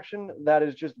overreaction that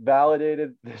is just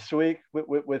validated this week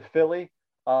with Philly.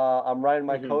 I'm riding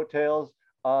my coattails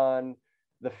on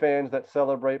the fans that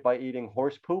celebrate by eating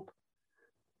horse poop.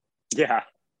 Yeah.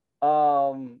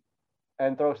 And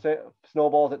throw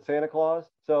snowballs at Santa Claus.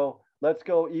 So let's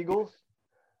go Eagles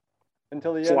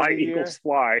until the end of the year. Eagles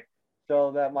fly.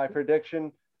 So that my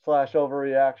prediction /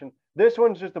 overreaction. This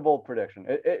one's just a bold prediction.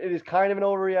 It is kind of an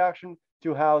overreaction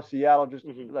to how Seattle just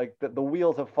like the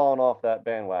wheels have fallen off that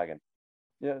bandwagon.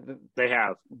 Yeah, they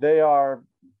have. They are,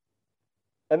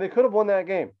 and they could have won that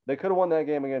game. They could have won that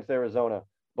game against Arizona,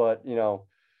 but you know,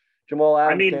 Jamal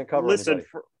Adams can't cover. Listen,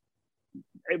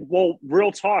 well,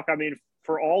 real talk. I mean,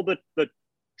 for all the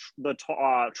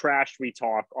trash we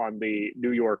talk on the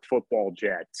New York Football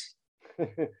Jets.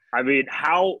 I mean,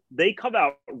 how they come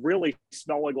out really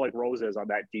smelling like roses on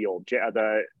that deal,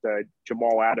 the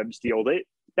Jamal Adams deal.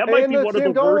 That might be one of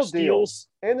the worst deals.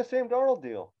 And the Sam Darnold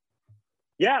deal.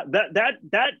 Yeah,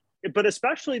 that, but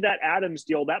especially that Adams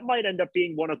deal, that might end up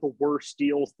being one of the worst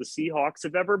deals the Seahawks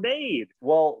have ever made.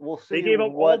 Well, we'll see. They gave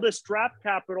up all this draft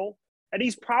capital, and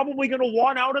he's probably going to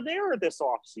want out of there this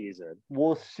offseason.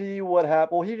 We'll see what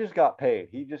happens. Well, he just got paid.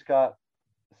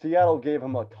 Seattle gave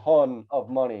him a ton of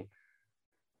money.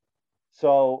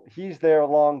 So he's there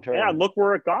long term. Yeah, look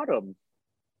where it got him.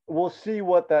 We'll see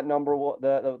what that number,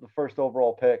 the first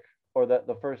overall pick or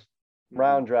the first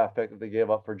round draft pick that they gave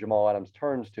up for Jamal Adams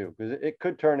turns to, because it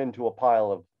could turn into a pile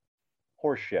of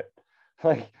horse shit.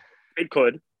 Like it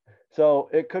could. So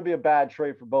it could be a bad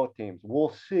trade for both teams.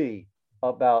 We'll see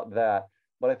about that.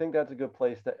 But I think that's a good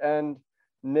place to end.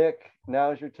 Nick,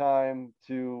 now's your time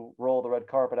to roll the red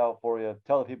carpet out for you.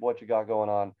 Tell the people what you got going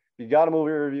on. You got a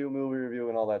movie review,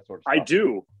 and all that sort of stuff. I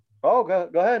do. Oh, go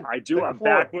ahead. I do. I'm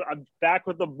back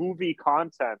with the movie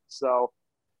content. So,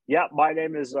 yeah, my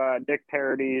name is Nick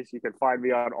Parodies. You can find me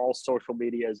on all social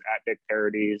medias at Nick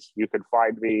Parodies. You can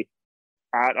find me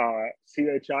at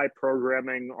CHI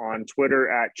Programming on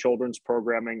Twitter, at Children's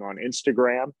Programming on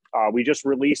Instagram. We just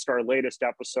released our latest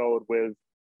episode with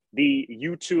the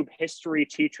YouTube history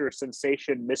teacher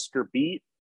sensation, Mr. Beat.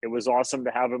 It was awesome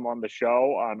to have him on the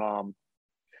show on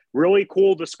really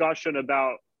cool discussion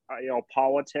about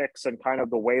politics and kind of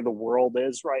the way the world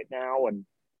is right now, and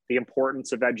the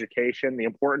importance of education, the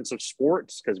importance of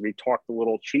sports, because we talked a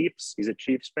little Chiefs. He's a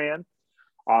Chiefs fan.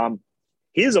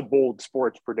 He is a bold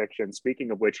sports prediction.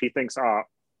 Speaking of which, he thinks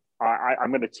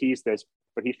I'm going to tease this,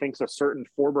 but he thinks a certain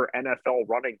former NFL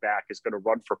running back is going to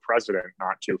run for president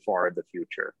not too far in the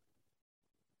future.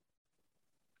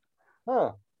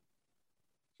 Huh.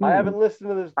 I haven't listened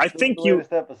to this.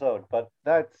 Latest episode, but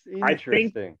that's interesting. I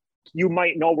think you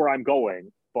might know where I'm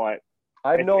going, but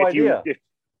I have no idea.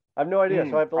 I have no idea.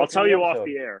 So I have to. I'll tell you off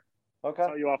the air. Okay. I'll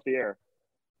tell you off the air,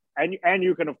 and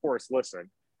you can of course listen,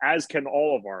 as can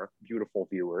all of our beautiful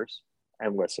viewers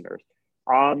and listeners.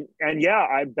 And yeah,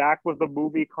 I'm back with the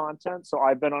movie content. So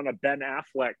I've been on a Ben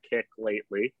Affleck kick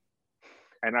lately.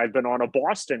 and I've been on a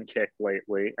Boston kick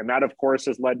lately, and that of course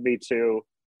has led me to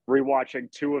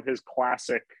rewatching two of his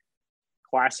classic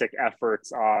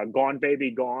efforts, Gone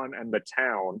Baby Gone and The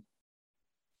Town.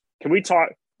 Can we talk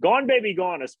Gone Baby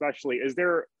Gone especially?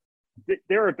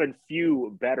 There have been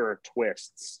few better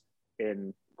twists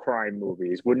in crime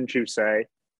movies, wouldn't you say?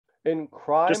 In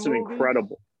crime just an movies?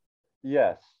 Incredible.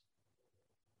 Yes.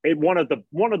 One of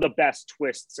the best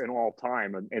twists in all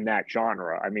time in that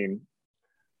genre. I mean,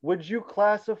 would you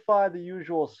classify The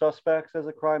Usual Suspects as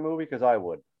a crime movie? Because I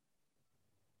would.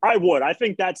 I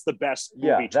think that's the best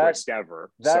movie twist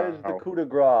ever. That is the coup de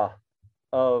grace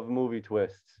of movie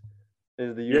twists.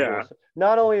 Is The Usual. Yeah.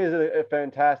 Not only is it a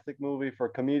fantastic movie for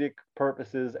comedic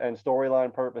purposes and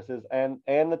storyline purposes, and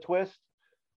the twist.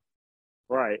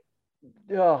 Right.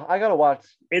 Yeah, I gotta watch.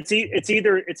 It's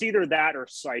either that or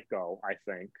Psycho. I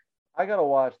think I gotta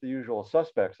watch The Usual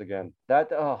Suspects again.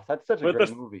 That's such a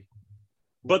great movie.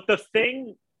 But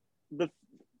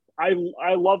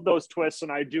I love those twists,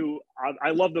 and I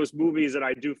love those movies, and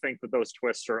I do think that those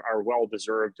twists are well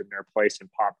deserved in their place in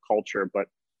pop culture. But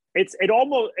I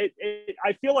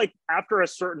feel like after a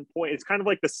certain point, it's kind of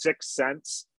like The Sixth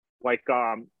Sense, like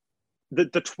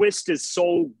the twist is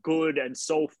so good and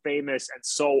so famous and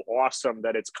so awesome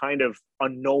that it's kind of a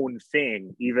known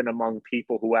thing, even among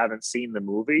people who haven't seen the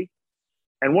movie.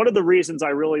 And one of the reasons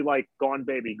I really like Gone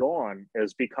Baby Gone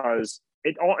is because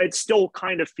it still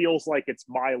kind of feels like it's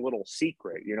my little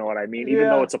secret. You know what I mean? Yeah. Even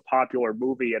though it's a popular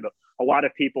movie and a lot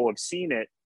of people have seen it,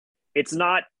 it's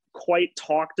not quite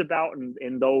talked about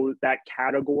in that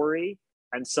category.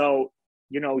 And so,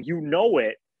 you know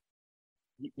it.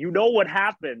 You know what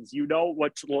happens. You know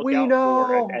what to look out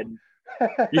for. And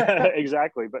yeah,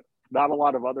 exactly. But not a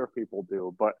lot of other people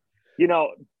do. But, you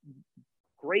know,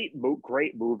 great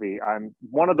movie.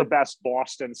 One of the best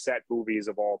Boston set movies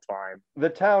of all time. The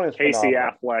Town is Casey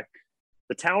phenomenal. Affleck.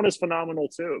 The Town is phenomenal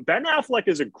too. Ben Affleck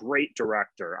is a great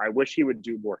director. I wish he would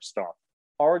do more stuff.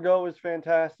 Argo is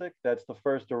fantastic. That's the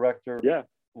first director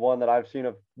one that I've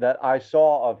seen that I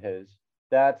saw of his.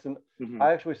 I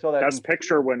actually saw that Best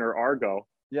Picture winner, Argo.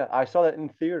 Yeah, I saw that in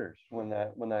theaters when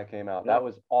that came out. Yeah. That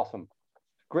was awesome.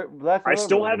 Great. I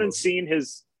still haven't seen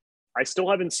his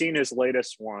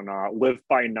latest one, Live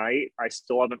by Night. I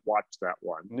still haven't watched that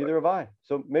one. Neither have I.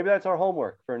 So maybe that's our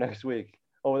homework for next week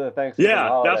over the Thanksgiving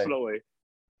holiday. Definitely.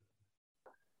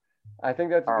 I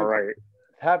think that's all right.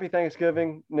 Happy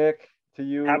Thanksgiving, Nick, to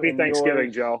you. Happy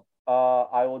Thanksgiving, Joe.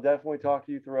 I will definitely talk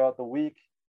to you throughout the week,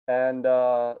 and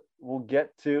we'll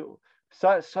get to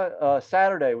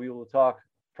Saturday. We will talk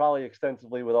probably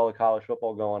extensively with all the college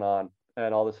football going on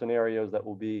and all the scenarios that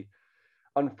will be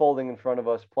unfolding in front of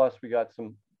us. Plus, we got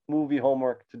some movie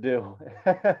homework to do.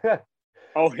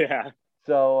 Oh yeah.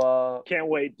 So can't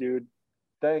wait, dude.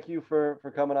 Thank you for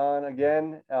coming on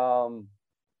again.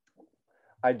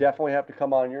 I definitely have to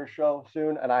come on your show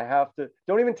soon, and I have to.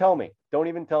 Don't even tell me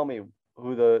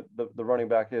who the running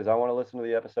back is. I want to listen to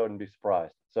the episode and be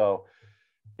surprised. So,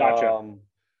 gotcha.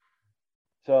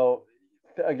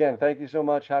 Again, thank you so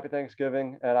much. Happy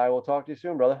Thanksgiving, and I will talk to you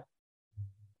soon, brother.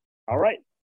 All right.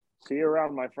 See you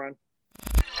around, my friend.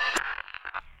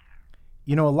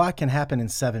 You know, a lot can happen in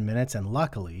 7 minutes, and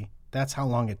luckily, that's how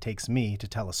long it takes me to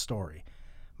tell a story.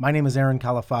 My name is Aaron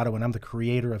Califato, and I'm the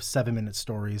creator of 7 Minute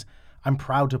Stories. I'm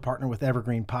proud to partner with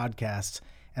Evergreen Podcasts,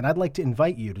 and I'd like to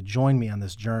invite you to join me on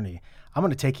this journey. I'm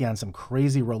going to take you on some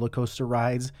crazy roller coaster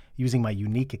rides using my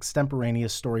unique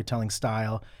extemporaneous storytelling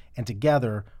style, and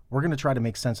together, we're going to try to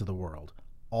make sense of the world,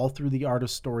 all through the art of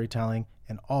storytelling,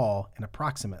 and all in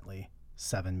approximately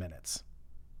 7 minutes.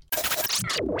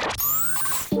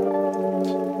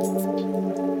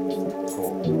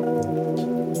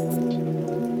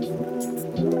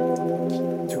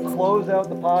 To close out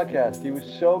the podcast, he was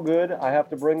so good. I have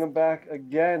to bring him back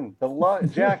again.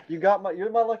 Jack,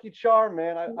 you're my lucky charm,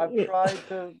 man. I've tried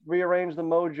to rearrange the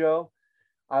mojo.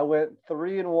 I went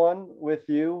 3-1 with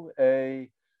you. A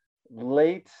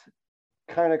late,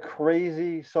 kind of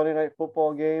crazy Sunday night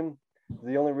football game.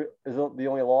 The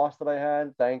only loss that I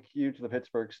had. Thank you to the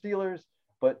Pittsburgh Steelers.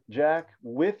 But Jack,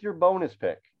 with your bonus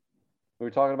pick, we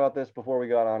were talking about this before we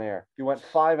got on air. You went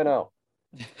 5-0.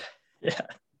 Yeah.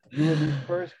 You were the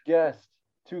first guest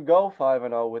to go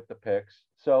 5-0 with the picks.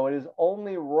 So it is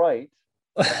only right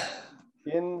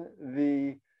in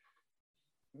the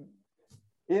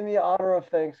honor of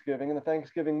Thanksgiving, in the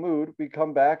Thanksgiving mood, we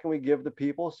come back and we give the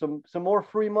people some more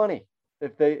free money.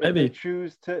 If they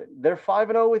choose to, they're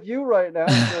 5-0 with you right now.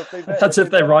 So if they bet, that's if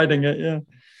they're riding it, yeah.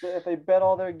 If they bet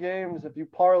all their games, if you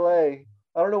parlay,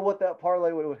 I don't know what that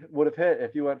parlay would have hit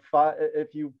if you went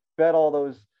if you bet all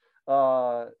those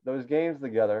games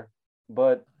together.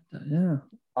 But yeah,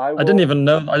 I didn't even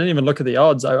know. I didn't even look at the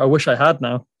odds. I wish I had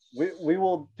now. We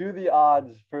will do the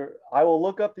odds I will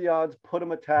look up the odds, put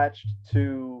them attached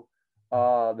to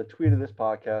the tweet of this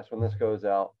podcast when this goes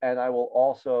out, and I will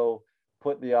also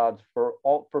put the odds for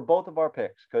both of our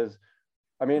picks, because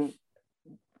I mean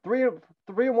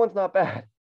 3-1's not bad.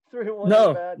 3-1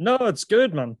 No, bad. no, it's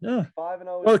good, man. Yeah.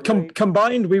 5-0. Well,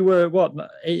 combined, we were what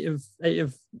 8 of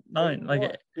 9,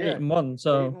 like 8-1.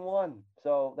 So 8-1.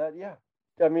 So that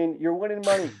I mean, you're winning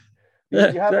money.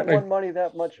 Yeah, you haven't exactly. won money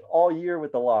that much all year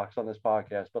with the locks on this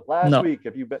podcast, but last week,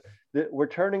 if you bet, we're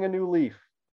turning a new leaf.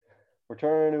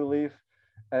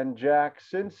 And Jack,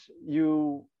 since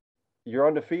you're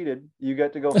undefeated, you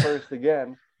get to go first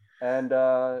again. And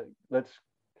let's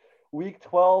week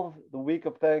 12, the week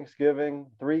of Thanksgiving,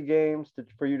 3 games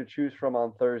for you to choose from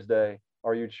on Thursday.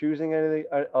 Are you choosing any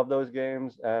of those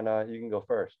games? And you can go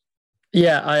first.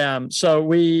 Yeah, I am. So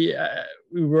we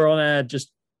were on air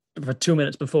just for 2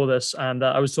 minutes before this, and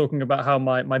I was talking about how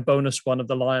my bonus one of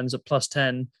the Lions at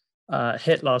 +10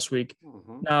 hit last week.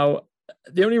 Mm-hmm. Now,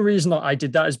 the only reason I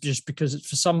did that is just because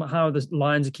it's somehow the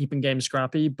Lions are keeping games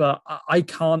scrappy, but I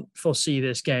can't foresee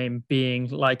this game being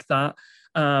like that.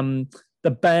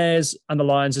 The Bears and the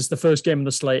Lions is the first game on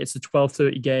the slate. It's the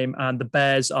 12:30 game, and the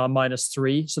Bears are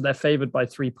 -3, so they're favored by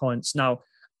 3 points. Now,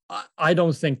 I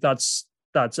don't think that's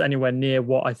anywhere near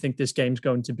what I think this game's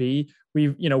going to be.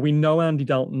 We know Andy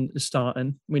Dalton is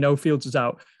starting. We know Fields is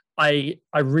out. I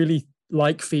really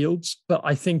like Fields, but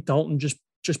I think Dalton just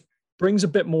brings a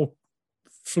bit more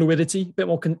fluidity, a bit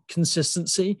more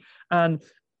consistency. And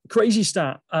crazy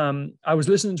stat. I was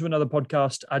listening to another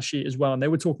podcast actually as well, and they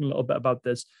were talking a little bit about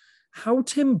this. How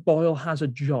Tim Boyle has a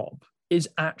job is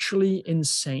actually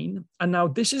insane. And now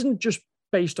this isn't just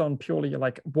based on purely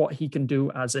like what he can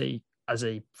do as a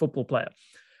football player.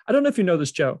 I don't know if you know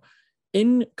this, Joe.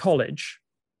 In college,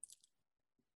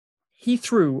 he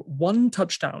threw 1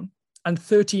 touchdown and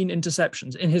 13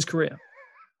 interceptions in his career.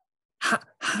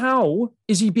 How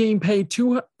is he being paid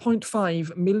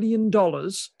 $2.5 million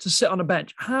to sit on a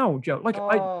bench? How, Joe? Like,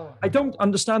 I don't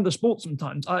understand the sport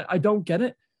sometimes. I don't get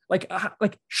it.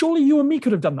 Like surely you and me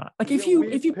could have done that. Like if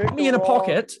you put me in a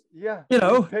pocket, I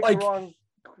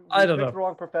don't know. The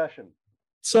wrong profession.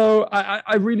 So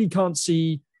I really can't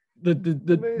see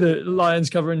the Lions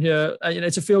covering here.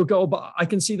 It's a field goal, but I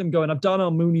can see them going up.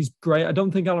 Darnell Mooney's great. I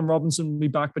don't think Allen Robinson will be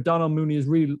back, but Darnell Mooney is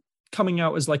really coming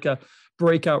out as like a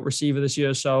breakout receiver this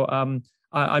year. So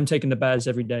I'm taking the Bears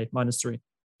every day, -3.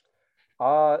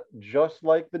 Just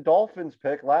like the Dolphins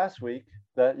pick last week,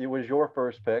 that it was your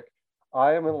first pick.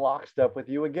 I am in lockstep with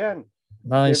you again.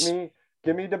 Nice.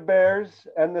 Give me the Bears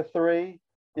and the 3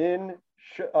 in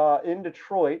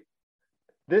Detroit.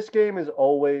 This game is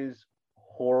always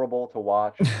horrible to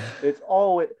watch. It's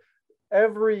always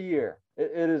every year.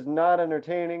 It is not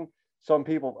entertaining. Some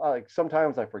people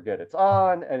sometimes I forget it's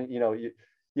on, and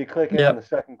you click in on the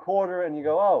second quarter and you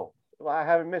go, oh, well, I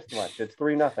haven't missed much. It's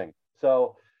 3-0.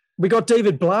 So we got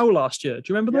David Blau last year. Do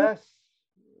you remember that? Yes.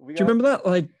 Do you remember that?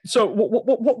 Like, so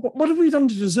what have we done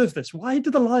to deserve this? Why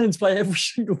did the Lions play every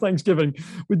single Thanksgiving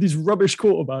with these rubbish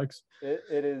quarterbacks?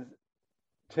 It is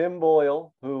Tim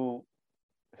Boyle, who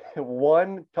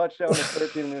 1 touchdown and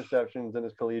 13 interceptions in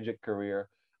his collegiate career,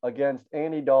 against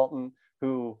Andy Dalton,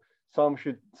 who some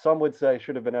would say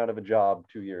should have been out of a job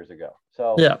 2 years ago.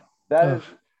 So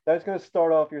that's going to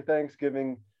start off your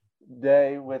Thanksgiving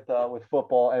day with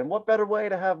football. And what better way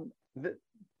to have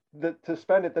to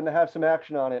spend it than to have some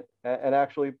action on it and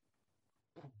actually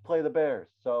play the Bears.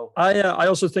 So I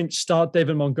also think start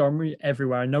David Montgomery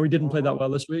everywhere. I know he didn't play that well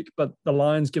this week, but the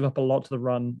Lions give up a lot to the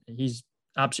run. He's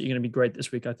absolutely going to be great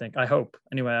this week, I think. I hope.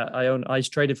 Anyway, I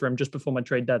traded for him just before my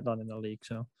trade deadline in the league.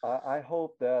 So I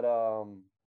hope that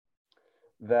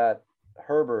that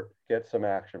Herbert gets some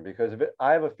action, because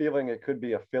I have a feeling it could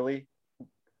be a Philly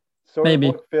sort of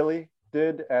what Philly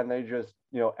did, and they just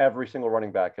every single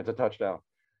running back gets a touchdown.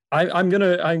 I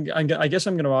guess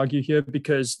I'm gonna argue here,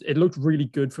 because it looked really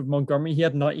good for Montgomery. He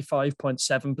had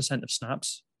 95.7% of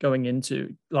snaps going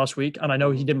into last week, and I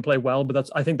know he didn't play well, but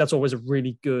I think that's always a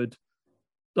really good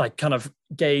kind of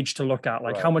gauge to look at.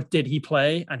 How much did he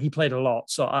play? And he played a lot,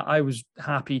 so I was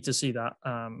happy to see that.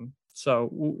 So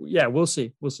yeah, we'll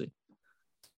see.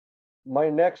 My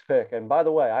next pick, and by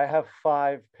the way, I have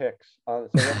 5 picks, so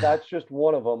that's just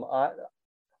one of them.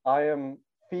 I am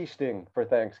feasting for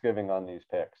Thanksgiving on these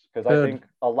picks, because I think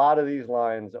a lot of these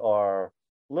lines are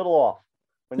a little off.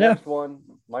 The next one,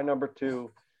 my number 2,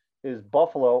 is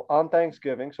Buffalo on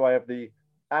Thanksgiving. So I have the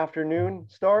afternoon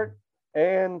start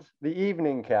and the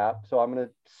evening cap. So I'm going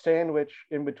to sandwich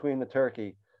in between the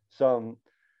turkey some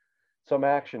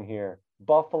action here.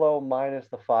 Buffalo minus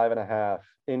the 5.5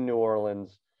 in New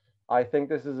Orleans. I think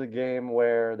this is a game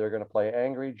where they're going to play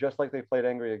angry, just like they played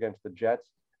angry against the Jets.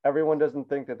 Everyone doesn't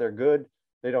think that they're good.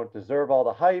 They don't deserve all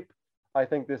the hype. I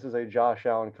think this is a Josh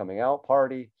Allen coming out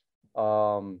party.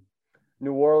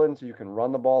 New Orleans, you can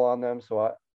run the ball on them.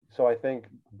 So I think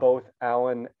both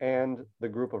Allen and the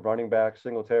group of running backs,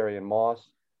 Singletary and Moss,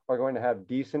 are going to have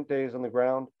decent days on the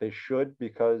ground. They should,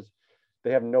 because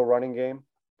they have no running game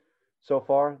so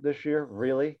far this year,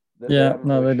 really. Yeah,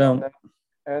 no, they don't. That.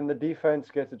 And the defense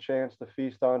gets a chance to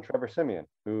feast on Trevor Siemian,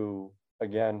 who,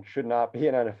 again, should not be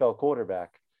an NFL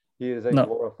quarterback. He is a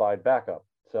glorified backup.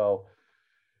 So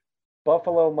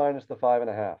Buffalo minus the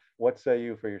 5.5. What say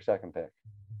you for your second pick?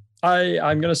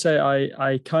 I'm going to say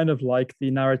I kind of like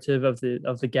the narrative of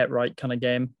the get right kind of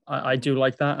game. I do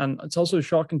like that. And it's also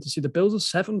shocking to see the Bills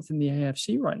are 7th in the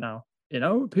AFC right now. You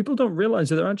know, people don't realize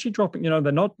that they're actually dropping, you know,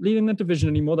 they're not leading the division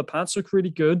anymore. The Pats look really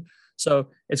good. So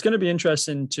it's going to be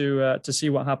interesting to see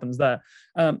what happens there.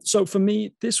 So for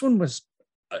me, this one was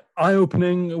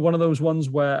eye-opening, one of those ones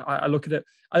where I look at it.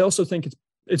 I also think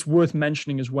it's worth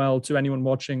mentioning as well to anyone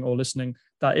watching or listening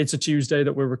that it's a Tuesday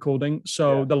that we're recording.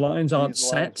 So the lines aren't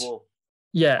set.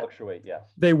 Fluctuate, yes.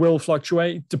 They will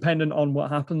fluctuate depending on what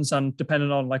happens and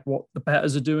depending on like what the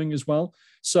bettors are doing as well.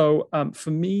 So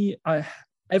for me,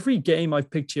 every game I've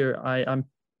picked here, I'm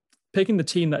picking the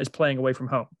team that is playing away from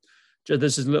home.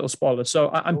 This is a little spoiler. So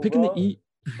I'm picking the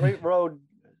straight road.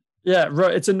 Yeah,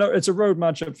 it's a road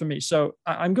matchup for me. So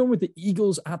I'm going with the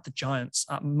Eagles at the Giants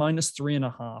at minus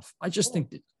 3.5. I just think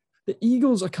that the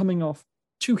Eagles are coming off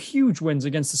 2 huge wins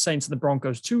against the Saints and the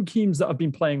Broncos, 2 teams that have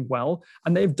been playing well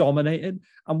and they've dominated.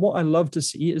 And what I love to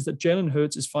see is that Jalen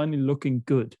Hurts is finally looking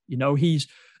good. You know, he's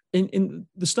in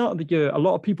the start of the year, a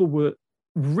lot of people were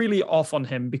really off on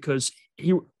him because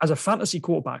he, as a fantasy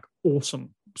quarterback,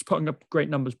 awesome, was putting up great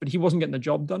numbers, but he wasn't getting the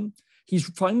job done. He's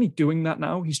finally doing that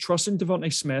now. He's trusting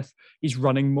Devontae Smith. He's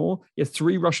running more. He had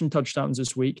 3 rushing touchdowns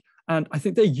this week. And I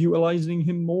think they're utilizing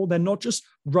him more. They're not just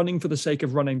running for the sake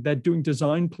of running. They're doing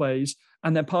design plays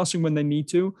and they're passing when they need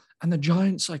to. And the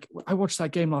Giants, like, I watched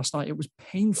that game last night. It was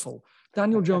painful.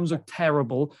 Daniel Jones looked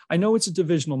terrible. I know it's a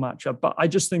divisional matchup, but I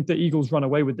just think the Eagles run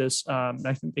away with this.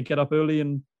 I think they get up early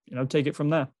and, you know, take it from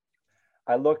there.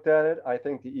 I looked at it. I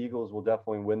think the Eagles will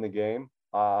definitely win the game.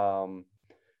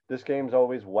 This game's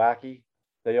always wacky.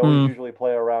 They always usually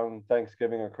play around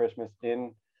Thanksgiving or Christmas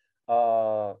in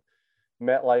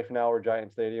MetLife now or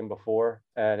Giant Stadium before.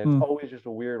 And it's always just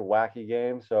a weird, wacky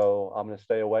game. So I'm going to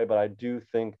stay away. But I do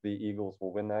think the Eagles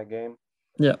will win that game.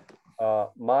 Yeah.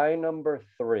 My number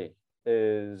 3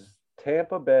 is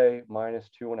Tampa Bay minus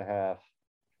 2.5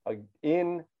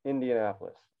 in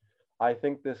Indianapolis. I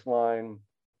think this line,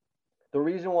 the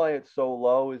reason why it's so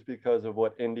low is because of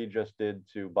what Indy just did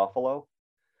to Buffalo.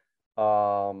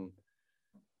 I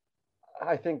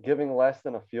think giving less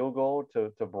than a field goal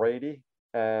to Brady,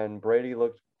 and Brady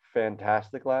looked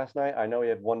fantastic last night. I know he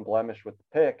had 1 blemish with the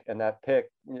pick, and that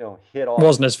pick, you know, hit off.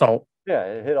 Wasn't his fault. Yeah,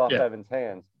 it hit off Evan's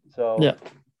hands. So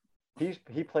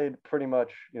he played pretty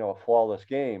much, you know, a flawless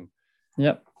game.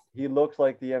 Yep. He looks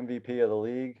like the MVP of the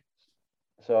league.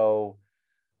 So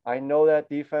I know that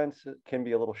defense can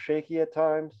be a little shaky at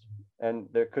times, and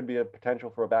there could be a potential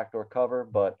for a backdoor cover,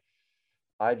 but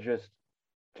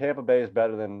Tampa Bay is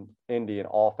better than Indy in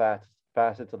all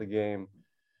facets of the game,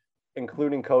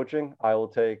 including coaching. I will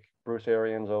take Bruce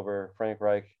Arians over Frank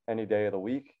Reich any day of the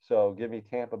week. So give me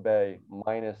Tampa Bay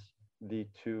minus the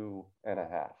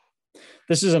 2.5.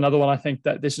 This is another one. I think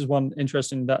that this is one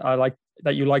interesting that I like,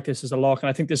 that you like this as a lock. And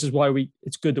I think this is why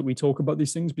it's good that we talk about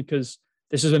these things, because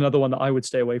this is another one that I would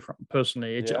stay away from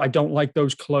personally. I don't like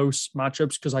those close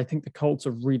matchups because I think the Colts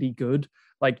are really good.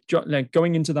 Like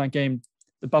going into that game,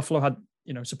 the Buffalo had,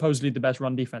 you know, supposedly the best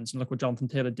run defense, and look what Jonathan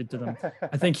Taylor did to them.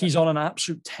 I think he's on an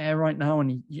absolute tear right now,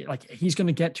 and he's going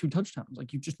to get 2 touchdowns.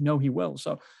 Like, you just know he will.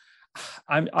 So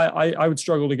I would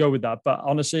struggle to go with that. But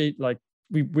honestly, like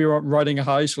we were riding a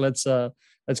high, so let's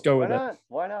go with it.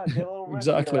 Why not? Get a little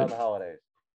exactly around the holidays.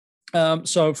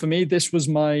 So for me, this was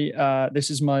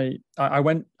I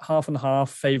went half and half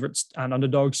favorites and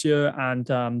underdogs here.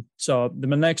 And so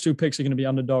my next 2 picks are going to be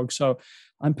underdogs. So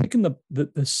I'm picking the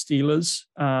Steelers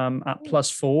at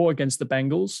 +4 against the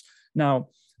Bengals. Now,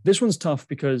 this one's tough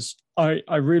because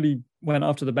I really went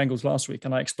after the Bengals last week,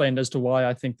 and I explained as to why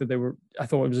I think that I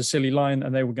thought it was a silly line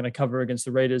and they were going to cover against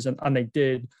the Raiders, and they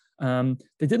did. They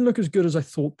didn't look as good as I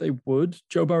thought they would.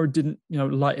 Joe Burrow didn't,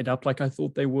 light it up like I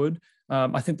thought they would.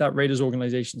 I think that Raiders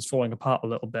organization is falling apart a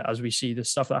little bit as we see the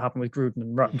stuff that happened with Gruden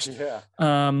and Ruggs.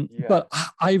 But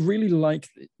I really like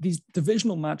these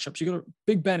divisional matchups.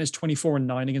 Big Ben is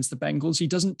 24-9 against the Bengals. He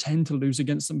doesn't tend to lose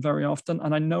against them very often.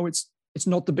 And I know it's It's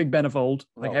not the Big Ben of old.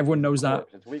 Like, everyone knows that.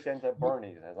 It's weekends at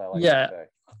Bernie's, as I like Yeah, to say.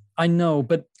 I know.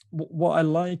 But what I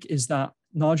like is that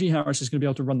Najee Harris is going to be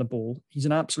able to run the ball. He's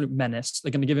an absolute menace.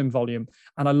 They're going to give him volume.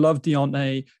 And I love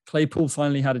Deontay. Claypool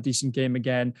finally had a decent game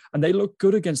again. And they look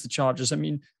good against the Chargers. I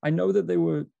mean, I know that they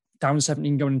were down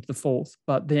 17 going into the fourth,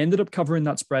 but they ended up covering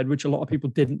that spread, which a lot of people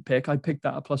didn't pick. I picked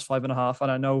that at +5.5.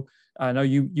 And I know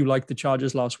you liked the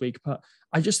Chargers last week, but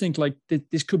I just think like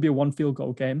this could be a 1 field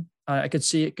goal game. I could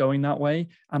see it going that way.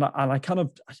 And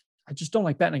I just don't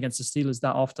like betting against the Steelers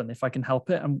that often if I can help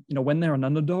it. And, when they're an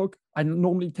underdog, I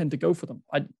normally tend to go for them.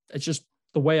 It's just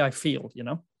the way I feel,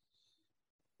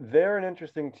 They're an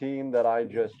interesting team that I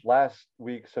just last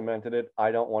week cemented it.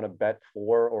 I don't want to bet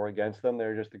for or against them.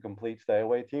 They're just a complete stay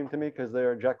away team to me because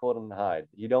they're Jekyll and Hyde.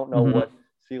 You don't know what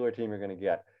Steeler team you're going to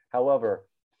get. However,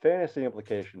 fantasy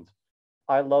implications.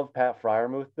 I love Pat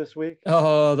Freiermuth this week.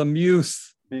 Oh, the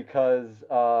Muth. Because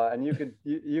and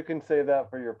you can say that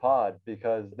for your pod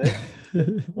because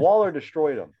Waller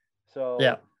destroyed him. So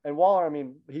yeah. And Waller, I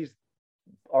mean, he's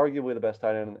arguably the best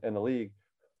tight end in the league.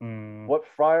 What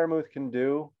Freiermuth can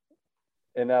do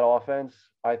in that offense,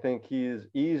 I think he is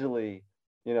easily,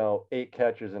 8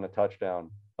 catches and a touchdown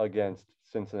against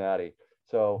Cincinnati.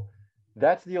 So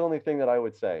that's the only thing that I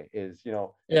would say is, if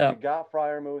you got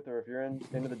Freiermuth or if you're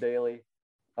into the daily,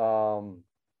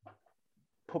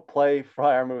 play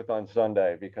Freiermuth on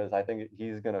Sunday because I think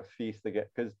he's going to feast the game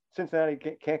because Cincinnati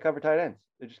can't cover tight ends.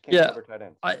 They just can't cover tight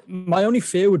ends. My only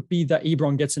fear would be that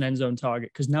Ebron gets an end zone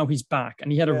target because now he's back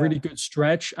and he had a really good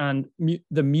stretch and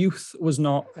the Muth was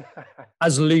not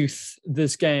as loose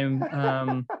this game.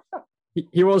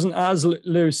 He wasn't as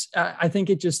loose. I think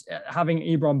it just having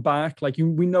Ebron back, like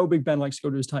we know Big Ben likes to go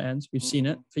to his tight ends. We've seen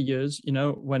it for years,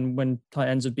 when tight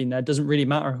ends have been there, it doesn't really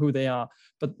matter who they are.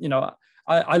 But,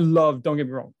 I love, don't get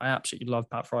me wrong, I absolutely love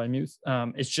Pat Freiermuth.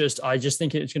 I just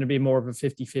think it's going to be more of a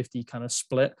 50-50 kind of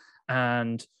split.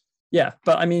 And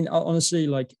but I mean, honestly,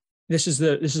 like this is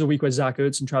a week where Zach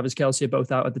Ertz and Travis Kelce are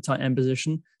both out at the tight end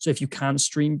position. So if you can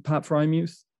stream Pat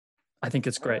Freiermuth, I think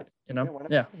it's great,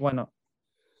 why not?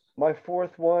 My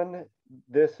fourth one,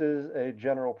 this is a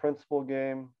general principle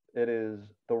game. It is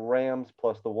the Rams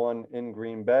plus the 1 in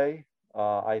Green Bay.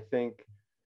 I think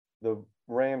the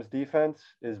Rams defense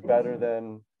is better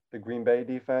than the Green Bay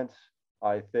defense.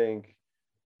 I think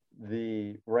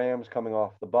the Rams coming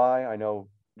off the bye. I know,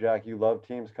 Jack, you love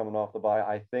teams coming off the bye.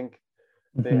 I think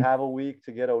they have a week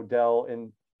to get Odell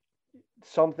in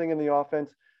something in the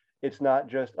offense. It's not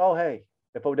just, hey,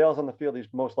 if Odell's on the field, he's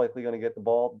most likely going to get the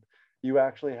ball. You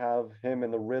actually have him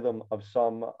in the rhythm of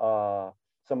some of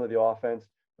the offense.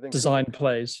 I think design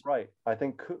plays. Right. I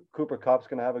think Cooper Kupp's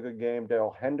going to have a good game.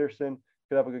 Darrell Henderson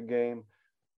could have a good game.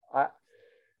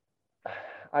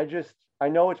 I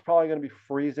know it's probably going to be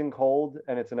freezing cold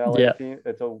and it's an LA team.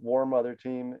 It's a warm weather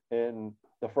team in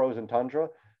the frozen tundra,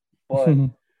 but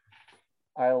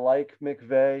I like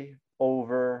McVay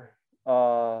over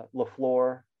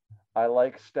LaFleur. I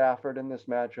like Stafford in this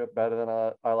matchup better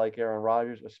than I like Aaron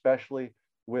Rodgers, especially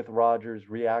with Rodgers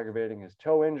re-aggravating his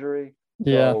toe injury.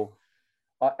 Yeah. So,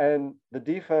 and the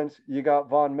defense, you got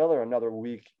Von Miller another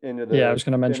week into the I was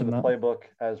going to mention that playbook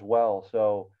as well.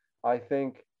 So I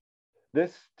think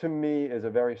this to me is a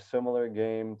very similar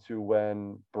game to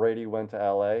when Brady went to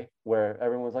LA, where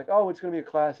everyone was like, "Oh, it's going to be a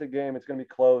classic game. It's going to be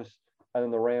close," and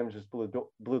then the Rams just blew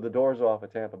the doors off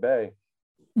at Tampa Bay.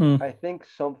 I think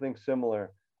something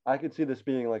similar. I could see this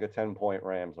being like a 10-point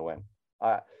Rams win.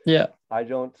 I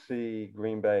don't see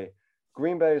Green Bay.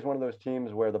 Green Bay is one of those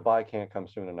teams where the bye can't come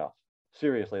soon enough.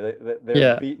 Seriously,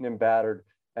 they're beaten and battered,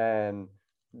 and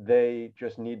they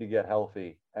just need to get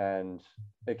healthy, and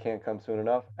it can't come soon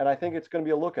enough. And I think it's going to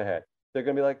be a look ahead. They're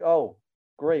going to be like, "Oh,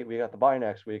 great, we got the bye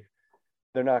next week."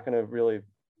 They're not going to really,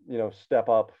 step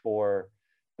up for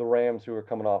the Rams, who are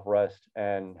coming off rest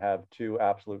and have 2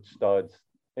 absolute studs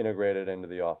integrated into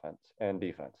the offense and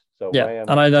defense. So Rams,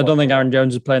 and I don't think Aaron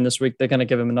Jones is playing this week. They're going to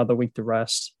give him another week to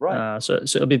rest. Right. So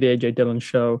it'll be the AJ Dillon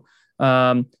show.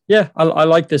 I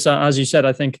like this. As you said,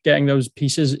 I think getting those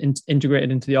pieces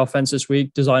integrated into the offense this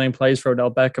week, designing plays for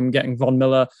Odell Beckham, getting Von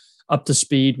Miller up to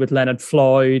speed with Leonard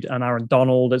Floyd and Aaron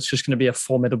Donald. It's just going to be a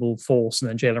formidable force. And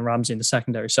then Jalen Ramsey in the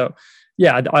secondary. So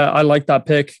I like that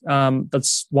pick.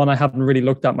 That's one I haven't really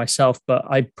looked at myself, but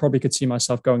I probably could see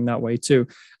myself going that way too.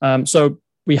 So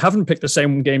we haven't picked the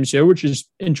same games here, which is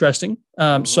interesting.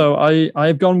 So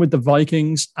I've gone with the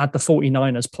Vikings at the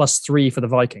 49ers +3 for the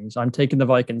Vikings. I'm taking the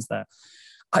Vikings there.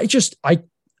 I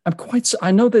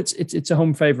know that it's a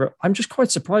home favorite. I'm just quite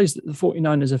surprised that the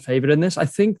 49ers are favored in this. I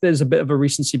think there's a bit of a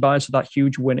recency bias with that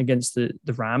huge win against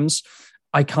the Rams.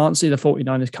 I can't see the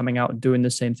 49ers coming out and doing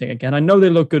the same thing again. I know they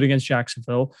look good against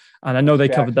Jacksonville, and I know they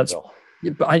covered that.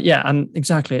 But and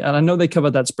exactly. And I know they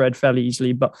covered that spread fairly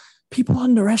easily, but people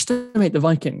underestimate the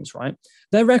Vikings, right?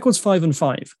 Their record's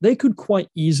 5-5. They could quite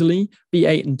easily be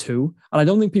 8-2. And I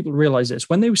don't think people realize this.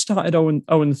 When they started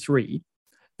 0-3,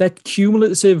 their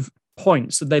cumulative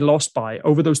points that they lost by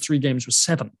over those 3 games was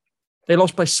 7. They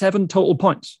lost by 7 total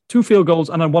points, 2 field goals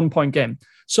and a 1-point game.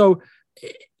 So,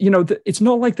 it's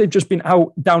not like they've just been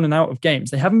down and out of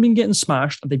games. They haven't been getting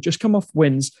smashed, and they've just come off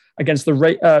wins against the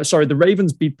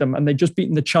Ravens beat them, and they just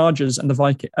beaten the Chargers and the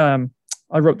Vikings.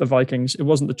 I wrote the Vikings. It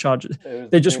wasn't the Chargers.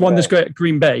 They just won this great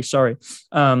Green Bay. Sorry.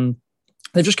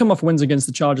 They've just come off wins against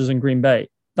the Chargers and Green Bay.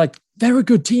 Like, they're a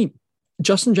good team.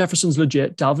 Justin Jefferson's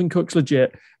legit. Dalvin Cook's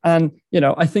legit. And,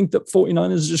 I think that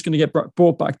 49ers is just going to get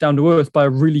brought back down to earth by a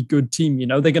really good team.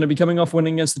 They're going to be coming off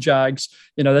winning against the Jags.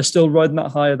 They're still riding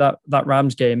that high of that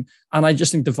Rams game. And I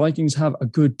just think the Vikings have a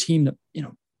good team that,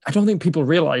 I don't think people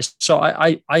realize. So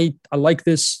I like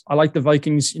this. I like the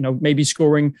Vikings, maybe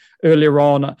scoring earlier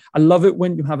on. I love it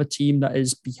when you have a team that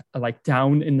is like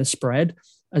down in the spread,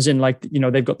 as in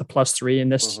they've got the +3 in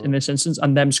this instance,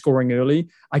 and them scoring early.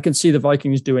 I can see the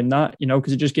Vikings doing that,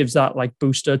 because it just gives that like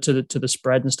booster to the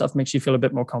spread and stuff, makes you feel a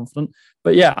bit more confident.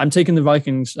 But yeah, I'm taking the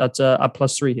Vikings at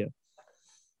 +3 here.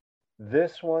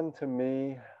 This one to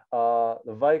me, the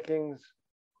Vikings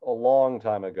a long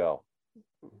time ago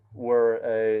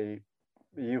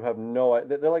you have no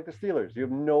idea. They're like the Steelers. You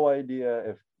have no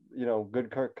idea if,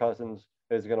 good Kirk Cousins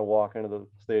is going to walk into the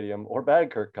stadium or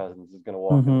bad Kirk Cousins is going to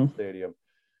walk into the stadium.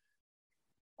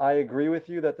 I agree with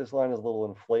you that this line is a little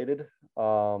inflated.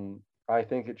 I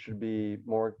think it should be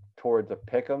more towards a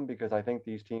pick 'em, because I think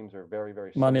these teams are very,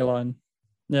 very similar. Money line.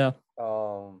 Yeah.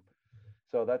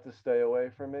 So that's a stay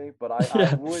away from me. But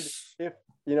I would,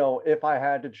 if I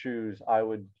had to choose, I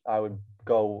would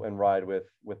go and ride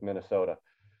with Minnesota.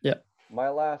 Yeah. My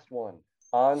last one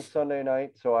on Sunday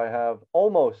night. So I have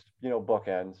almost,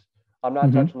 bookends. I'm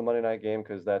not touching the Monday night game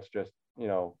because that's just,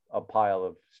 a pile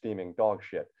of steaming dog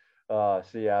shit.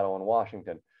 Seattle and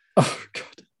Washington. Oh,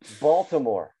 God.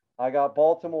 Baltimore. I got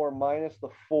Baltimore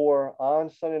 -4 on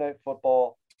Sunday Night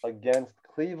Football against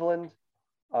Cleveland.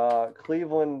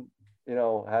 Cleveland,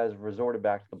 has resorted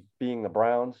back to being the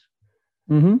Browns.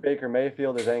 Baker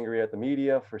Mayfield is angry at the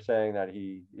media for saying that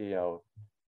he,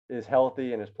 is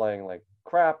healthy and is playing like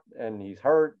crap, and he's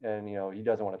hurt, and, he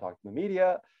doesn't want to talk to the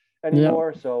media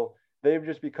anymore. Yeah. So they've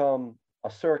just become a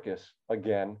circus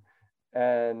again.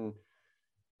 And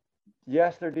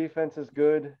yes, their defense is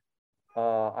good.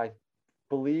 I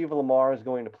believe Lamar is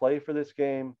going to play for this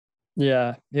game.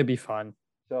 Yeah, he'll be fine.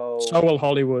 So will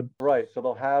Hollywood. Right. So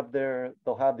they'll have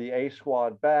the A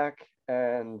squad back,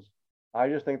 and I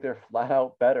just think they're flat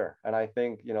out better. And I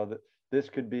think, that this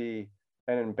could be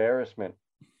an embarrassment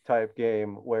type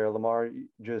game where Lamar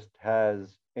just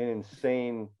has an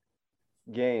insane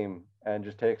game and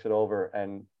just takes it over,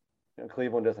 and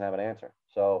Cleveland doesn't have an answer.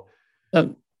 So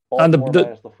and the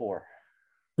 -4.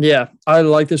 Yeah, I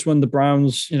like this one. The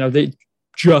Browns, they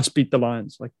just beat the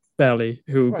Lions, like barely,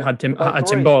 who had Tim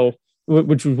Boyle,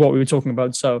 which was what we were talking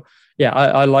about. So yeah,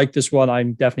 I like this one.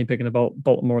 I'm definitely picking about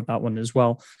Baltimore at that one as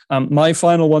well. My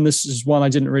final one, this is one I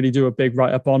didn't really do a big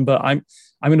write-up on, but I'm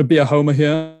going to be a homer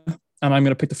here, and I'm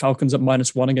going to pick the Falcons at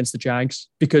 -1 against the Jags,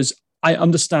 because I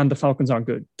understand the Falcons aren't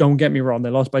good. Don't get me wrong.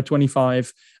 They lost by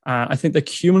 25. I think the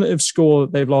cumulative score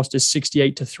they've lost is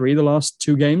 68-3 the last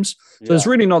 2 games. So it's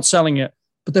really not selling it,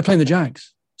 but they're playing the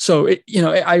Jags. So,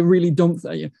 I really don't.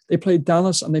 They played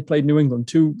Dallas and they played New England,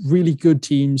 2 really good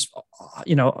teams,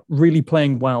 really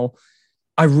playing well.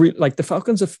 I really like the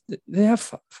Falcons. They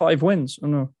have 5 wins. Oh,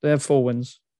 no, they have 4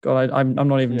 wins. God, I'm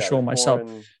not even sure myself.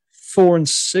 4 and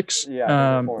 6.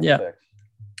 Yeah. 4 and 6.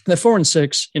 They're 4 and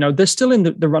 6. They're still in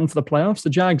the run for the playoffs. The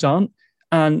Jags aren't.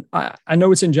 And I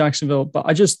know it's in Jacksonville, but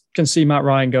I just can see Matt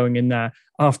Ryan going in there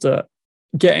after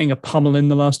getting a pummel in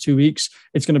the last 2 weeks.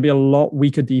 It's going to be a lot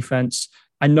weaker defense.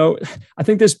 I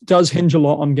think this does hinge a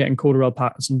lot on getting Cordarrelle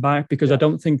Patterson back, because I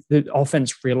don't think the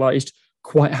offense realized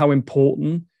quite how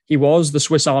important he was, the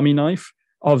Swiss Army knife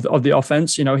of the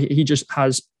offense. He just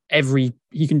has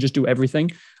he can just do everything.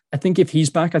 I think if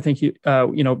he's back, I think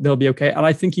they'll be okay. And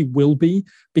I think he will be,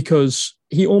 because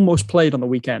he almost played on the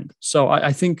weekend. So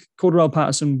I think Cordarrelle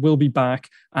Patterson will be back,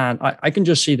 and I can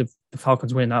just see the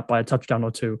Falcons win that by a touchdown or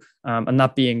 2, and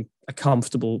that being a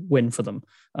comfortable win for them.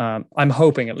 I'm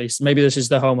hoping, at least. Maybe this is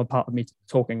the homer part of me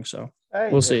talking, so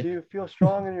we'll see. If you feel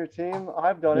strong in your team,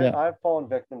 I've done it. Yeah. I've fallen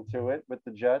victim to it with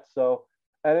the Jets. So,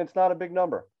 and it's not a big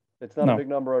number. It's not a big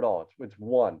number at all. It's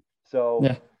 1. So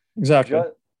yeah, exactly.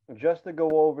 Just to go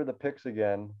over the picks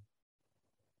again,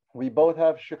 We both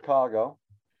have Chicago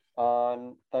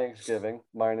on Thanksgiving,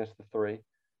 -3.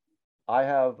 I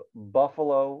have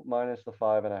Buffalo minus the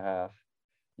 5.5.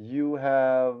 You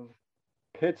have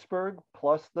Pittsburgh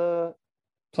 +4.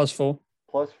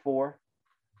 +4.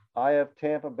 I have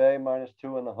Tampa Bay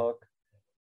 -2 in the hook.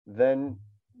 Then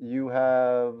you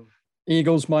have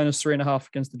Eagles -3.5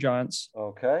 against the Giants.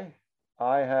 Okay.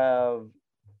 I have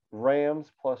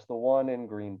Rams +1 in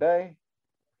Green Bay.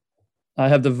 I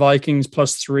have the Vikings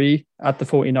 +3 at the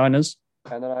 49ers.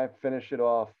 And then I finish it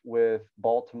off with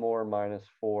Baltimore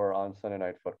 -4 on Sunday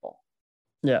Night Football.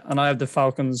 Yeah, and I have the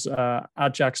Falcons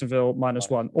at Jacksonville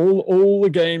 -1. All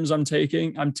the games I'm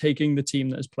taking the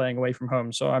team that is playing away from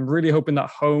home. So I'm really hoping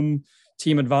that home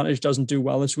team advantage doesn't do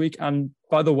well this week. And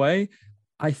by the way,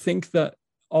 I think that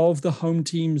of the home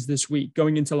teams this week,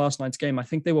 going into last night's game, I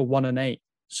think they were 1-8.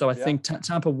 So I think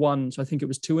Tampa won. So I think it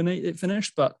was 2-8 it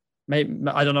finished. But maybe,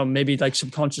 I don't know, maybe like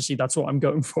subconsciously that's what I'm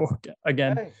going for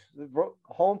again. Hey, the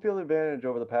home field advantage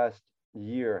over the past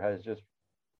year has just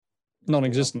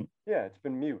non-existent. Yeah, it's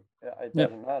been mute. It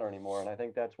doesn't matter anymore. And I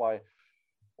think that's why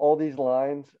all these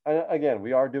lines, and again,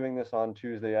 we are doing this on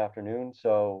Tuesday afternoon.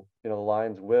 So, the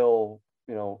lines will,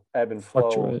 ebb and flow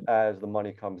Fluctuate as the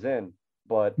money comes in.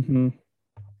 But, home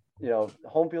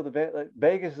field advantage,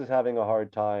 Vegas is having a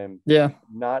hard time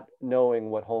not knowing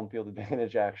what home field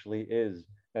advantage actually is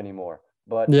anymore.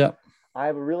 But I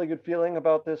have a really good feeling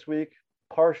about this week,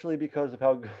 partially because of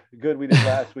how good we did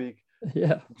last week.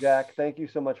 Jack, thank you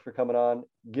so much for coming on.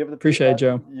 Appreciate it,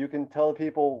 Joe. You can tell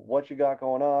people what you got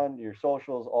going on, your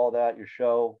socials, all that, your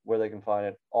show, where they can find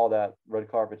it, all that. Red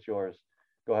carpet's yours.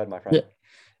 Go ahead, my friend.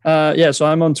 So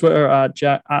I'm on Twitter at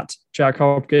Jack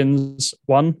Hopkins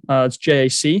 1. It's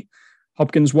JAC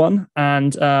Hopkins 1,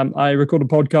 and I record a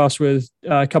podcast with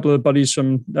a couple of buddies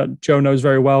from that Joe knows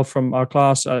very well from our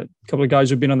class. A couple of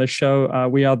guys who've been on this show.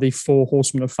 We are the 4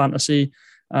 Horsemen of Fantasy.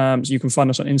 So you can find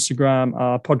us on Instagram.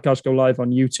 Our podcasts go live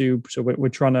on YouTube. So we're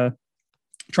trying to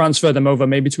transfer them over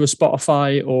maybe to a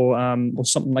Spotify or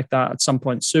something like that at some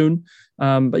point soon.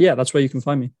 But yeah, that's where you can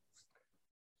find me.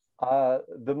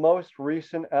 The most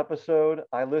recent episode,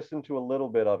 I listened to a little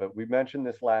bit of it. We mentioned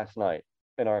this last night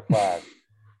in our class.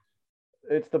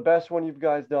 It's the best one you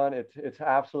guys done. It's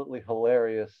absolutely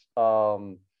hilarious.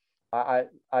 I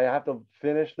have to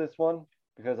finish this one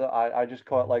because I just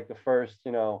caught like the first,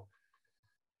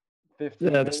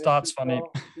 15 the start's funny.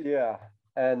 Yeah.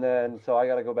 And then, so I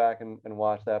got to go back and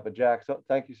watch that. But Jack, so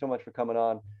thank you so much for coming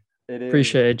on.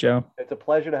 Appreciate it, Joe. It's a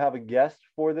pleasure to have a guest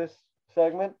for this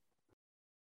segment.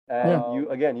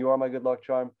 And you are my good luck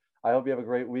charm. I hope you have a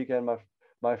great weekend,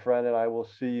 my friend, and I will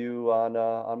see you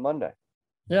on Monday.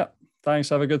 Yeah. Thanks.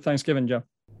 Have a good Thanksgiving, Joe.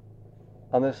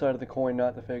 On this side of the coin,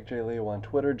 not the fake Jay Leo on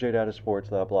Twitter,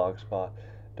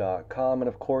 jdatasports.blogspot.com, and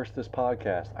of course this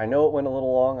podcast. I know it went a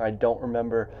little long. I don't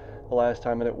remember the last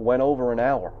time that it went over an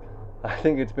hour. I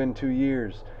think it's been 2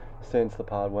 years since the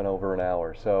pod went over an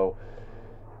hour. So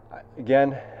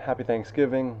again, happy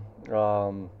Thanksgiving.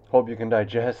 Hope you can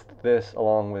digest this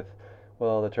along with,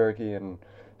 the turkey and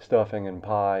stuffing and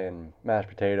pie and mashed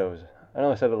potatoes. I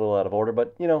know I said it a little out of order,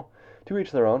 but to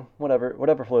each their own.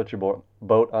 Whatever floats your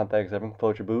boat on Thanksgiving,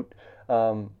 float your boot.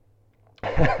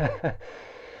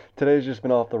 Today's just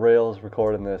been off the rails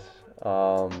recording this.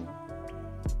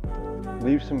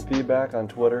 Leave some feedback on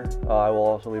Twitter. I will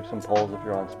also leave some polls if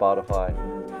you're on Spotify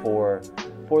for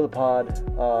the pod.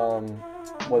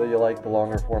 Whether you like the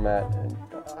longer format.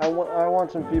 I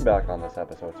want some feedback on this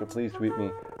episode, so please tweet me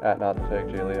at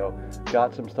NotTheFakeJLeo.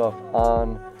 Got some stuff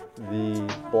on the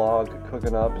blog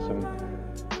cooking up, some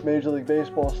Major League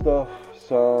Baseball stuff,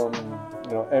 some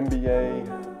NBA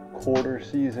quarter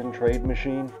season trade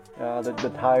machine.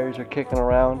 The tires are kicking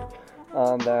around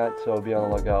on that, so be on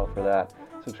the lookout for that.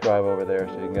 Subscribe over there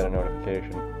so you can get a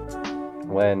notification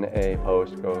when a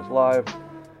post goes live.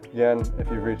 Again, if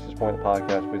you've reached this point in the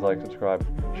podcast, please like, subscribe,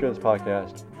 share this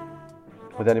podcast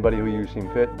with anybody who you seem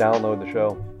fit. Download the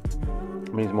show.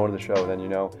 It means more to the show than you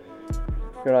know.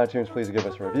 If you're on iTunes, please give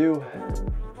us a review.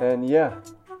 And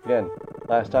again,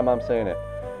 last time I'm saying it.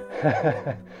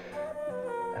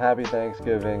 Happy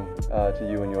Thanksgiving to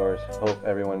you and yours. Hope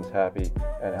everyone's happy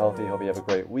and healthy. Hope you have a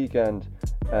great weekend.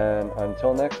 And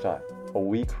until next time, a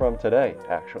week from today,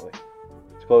 actually,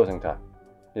 it's closing time.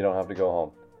 You don't have to go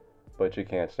home, but you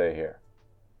can't stay here.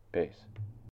 Peace.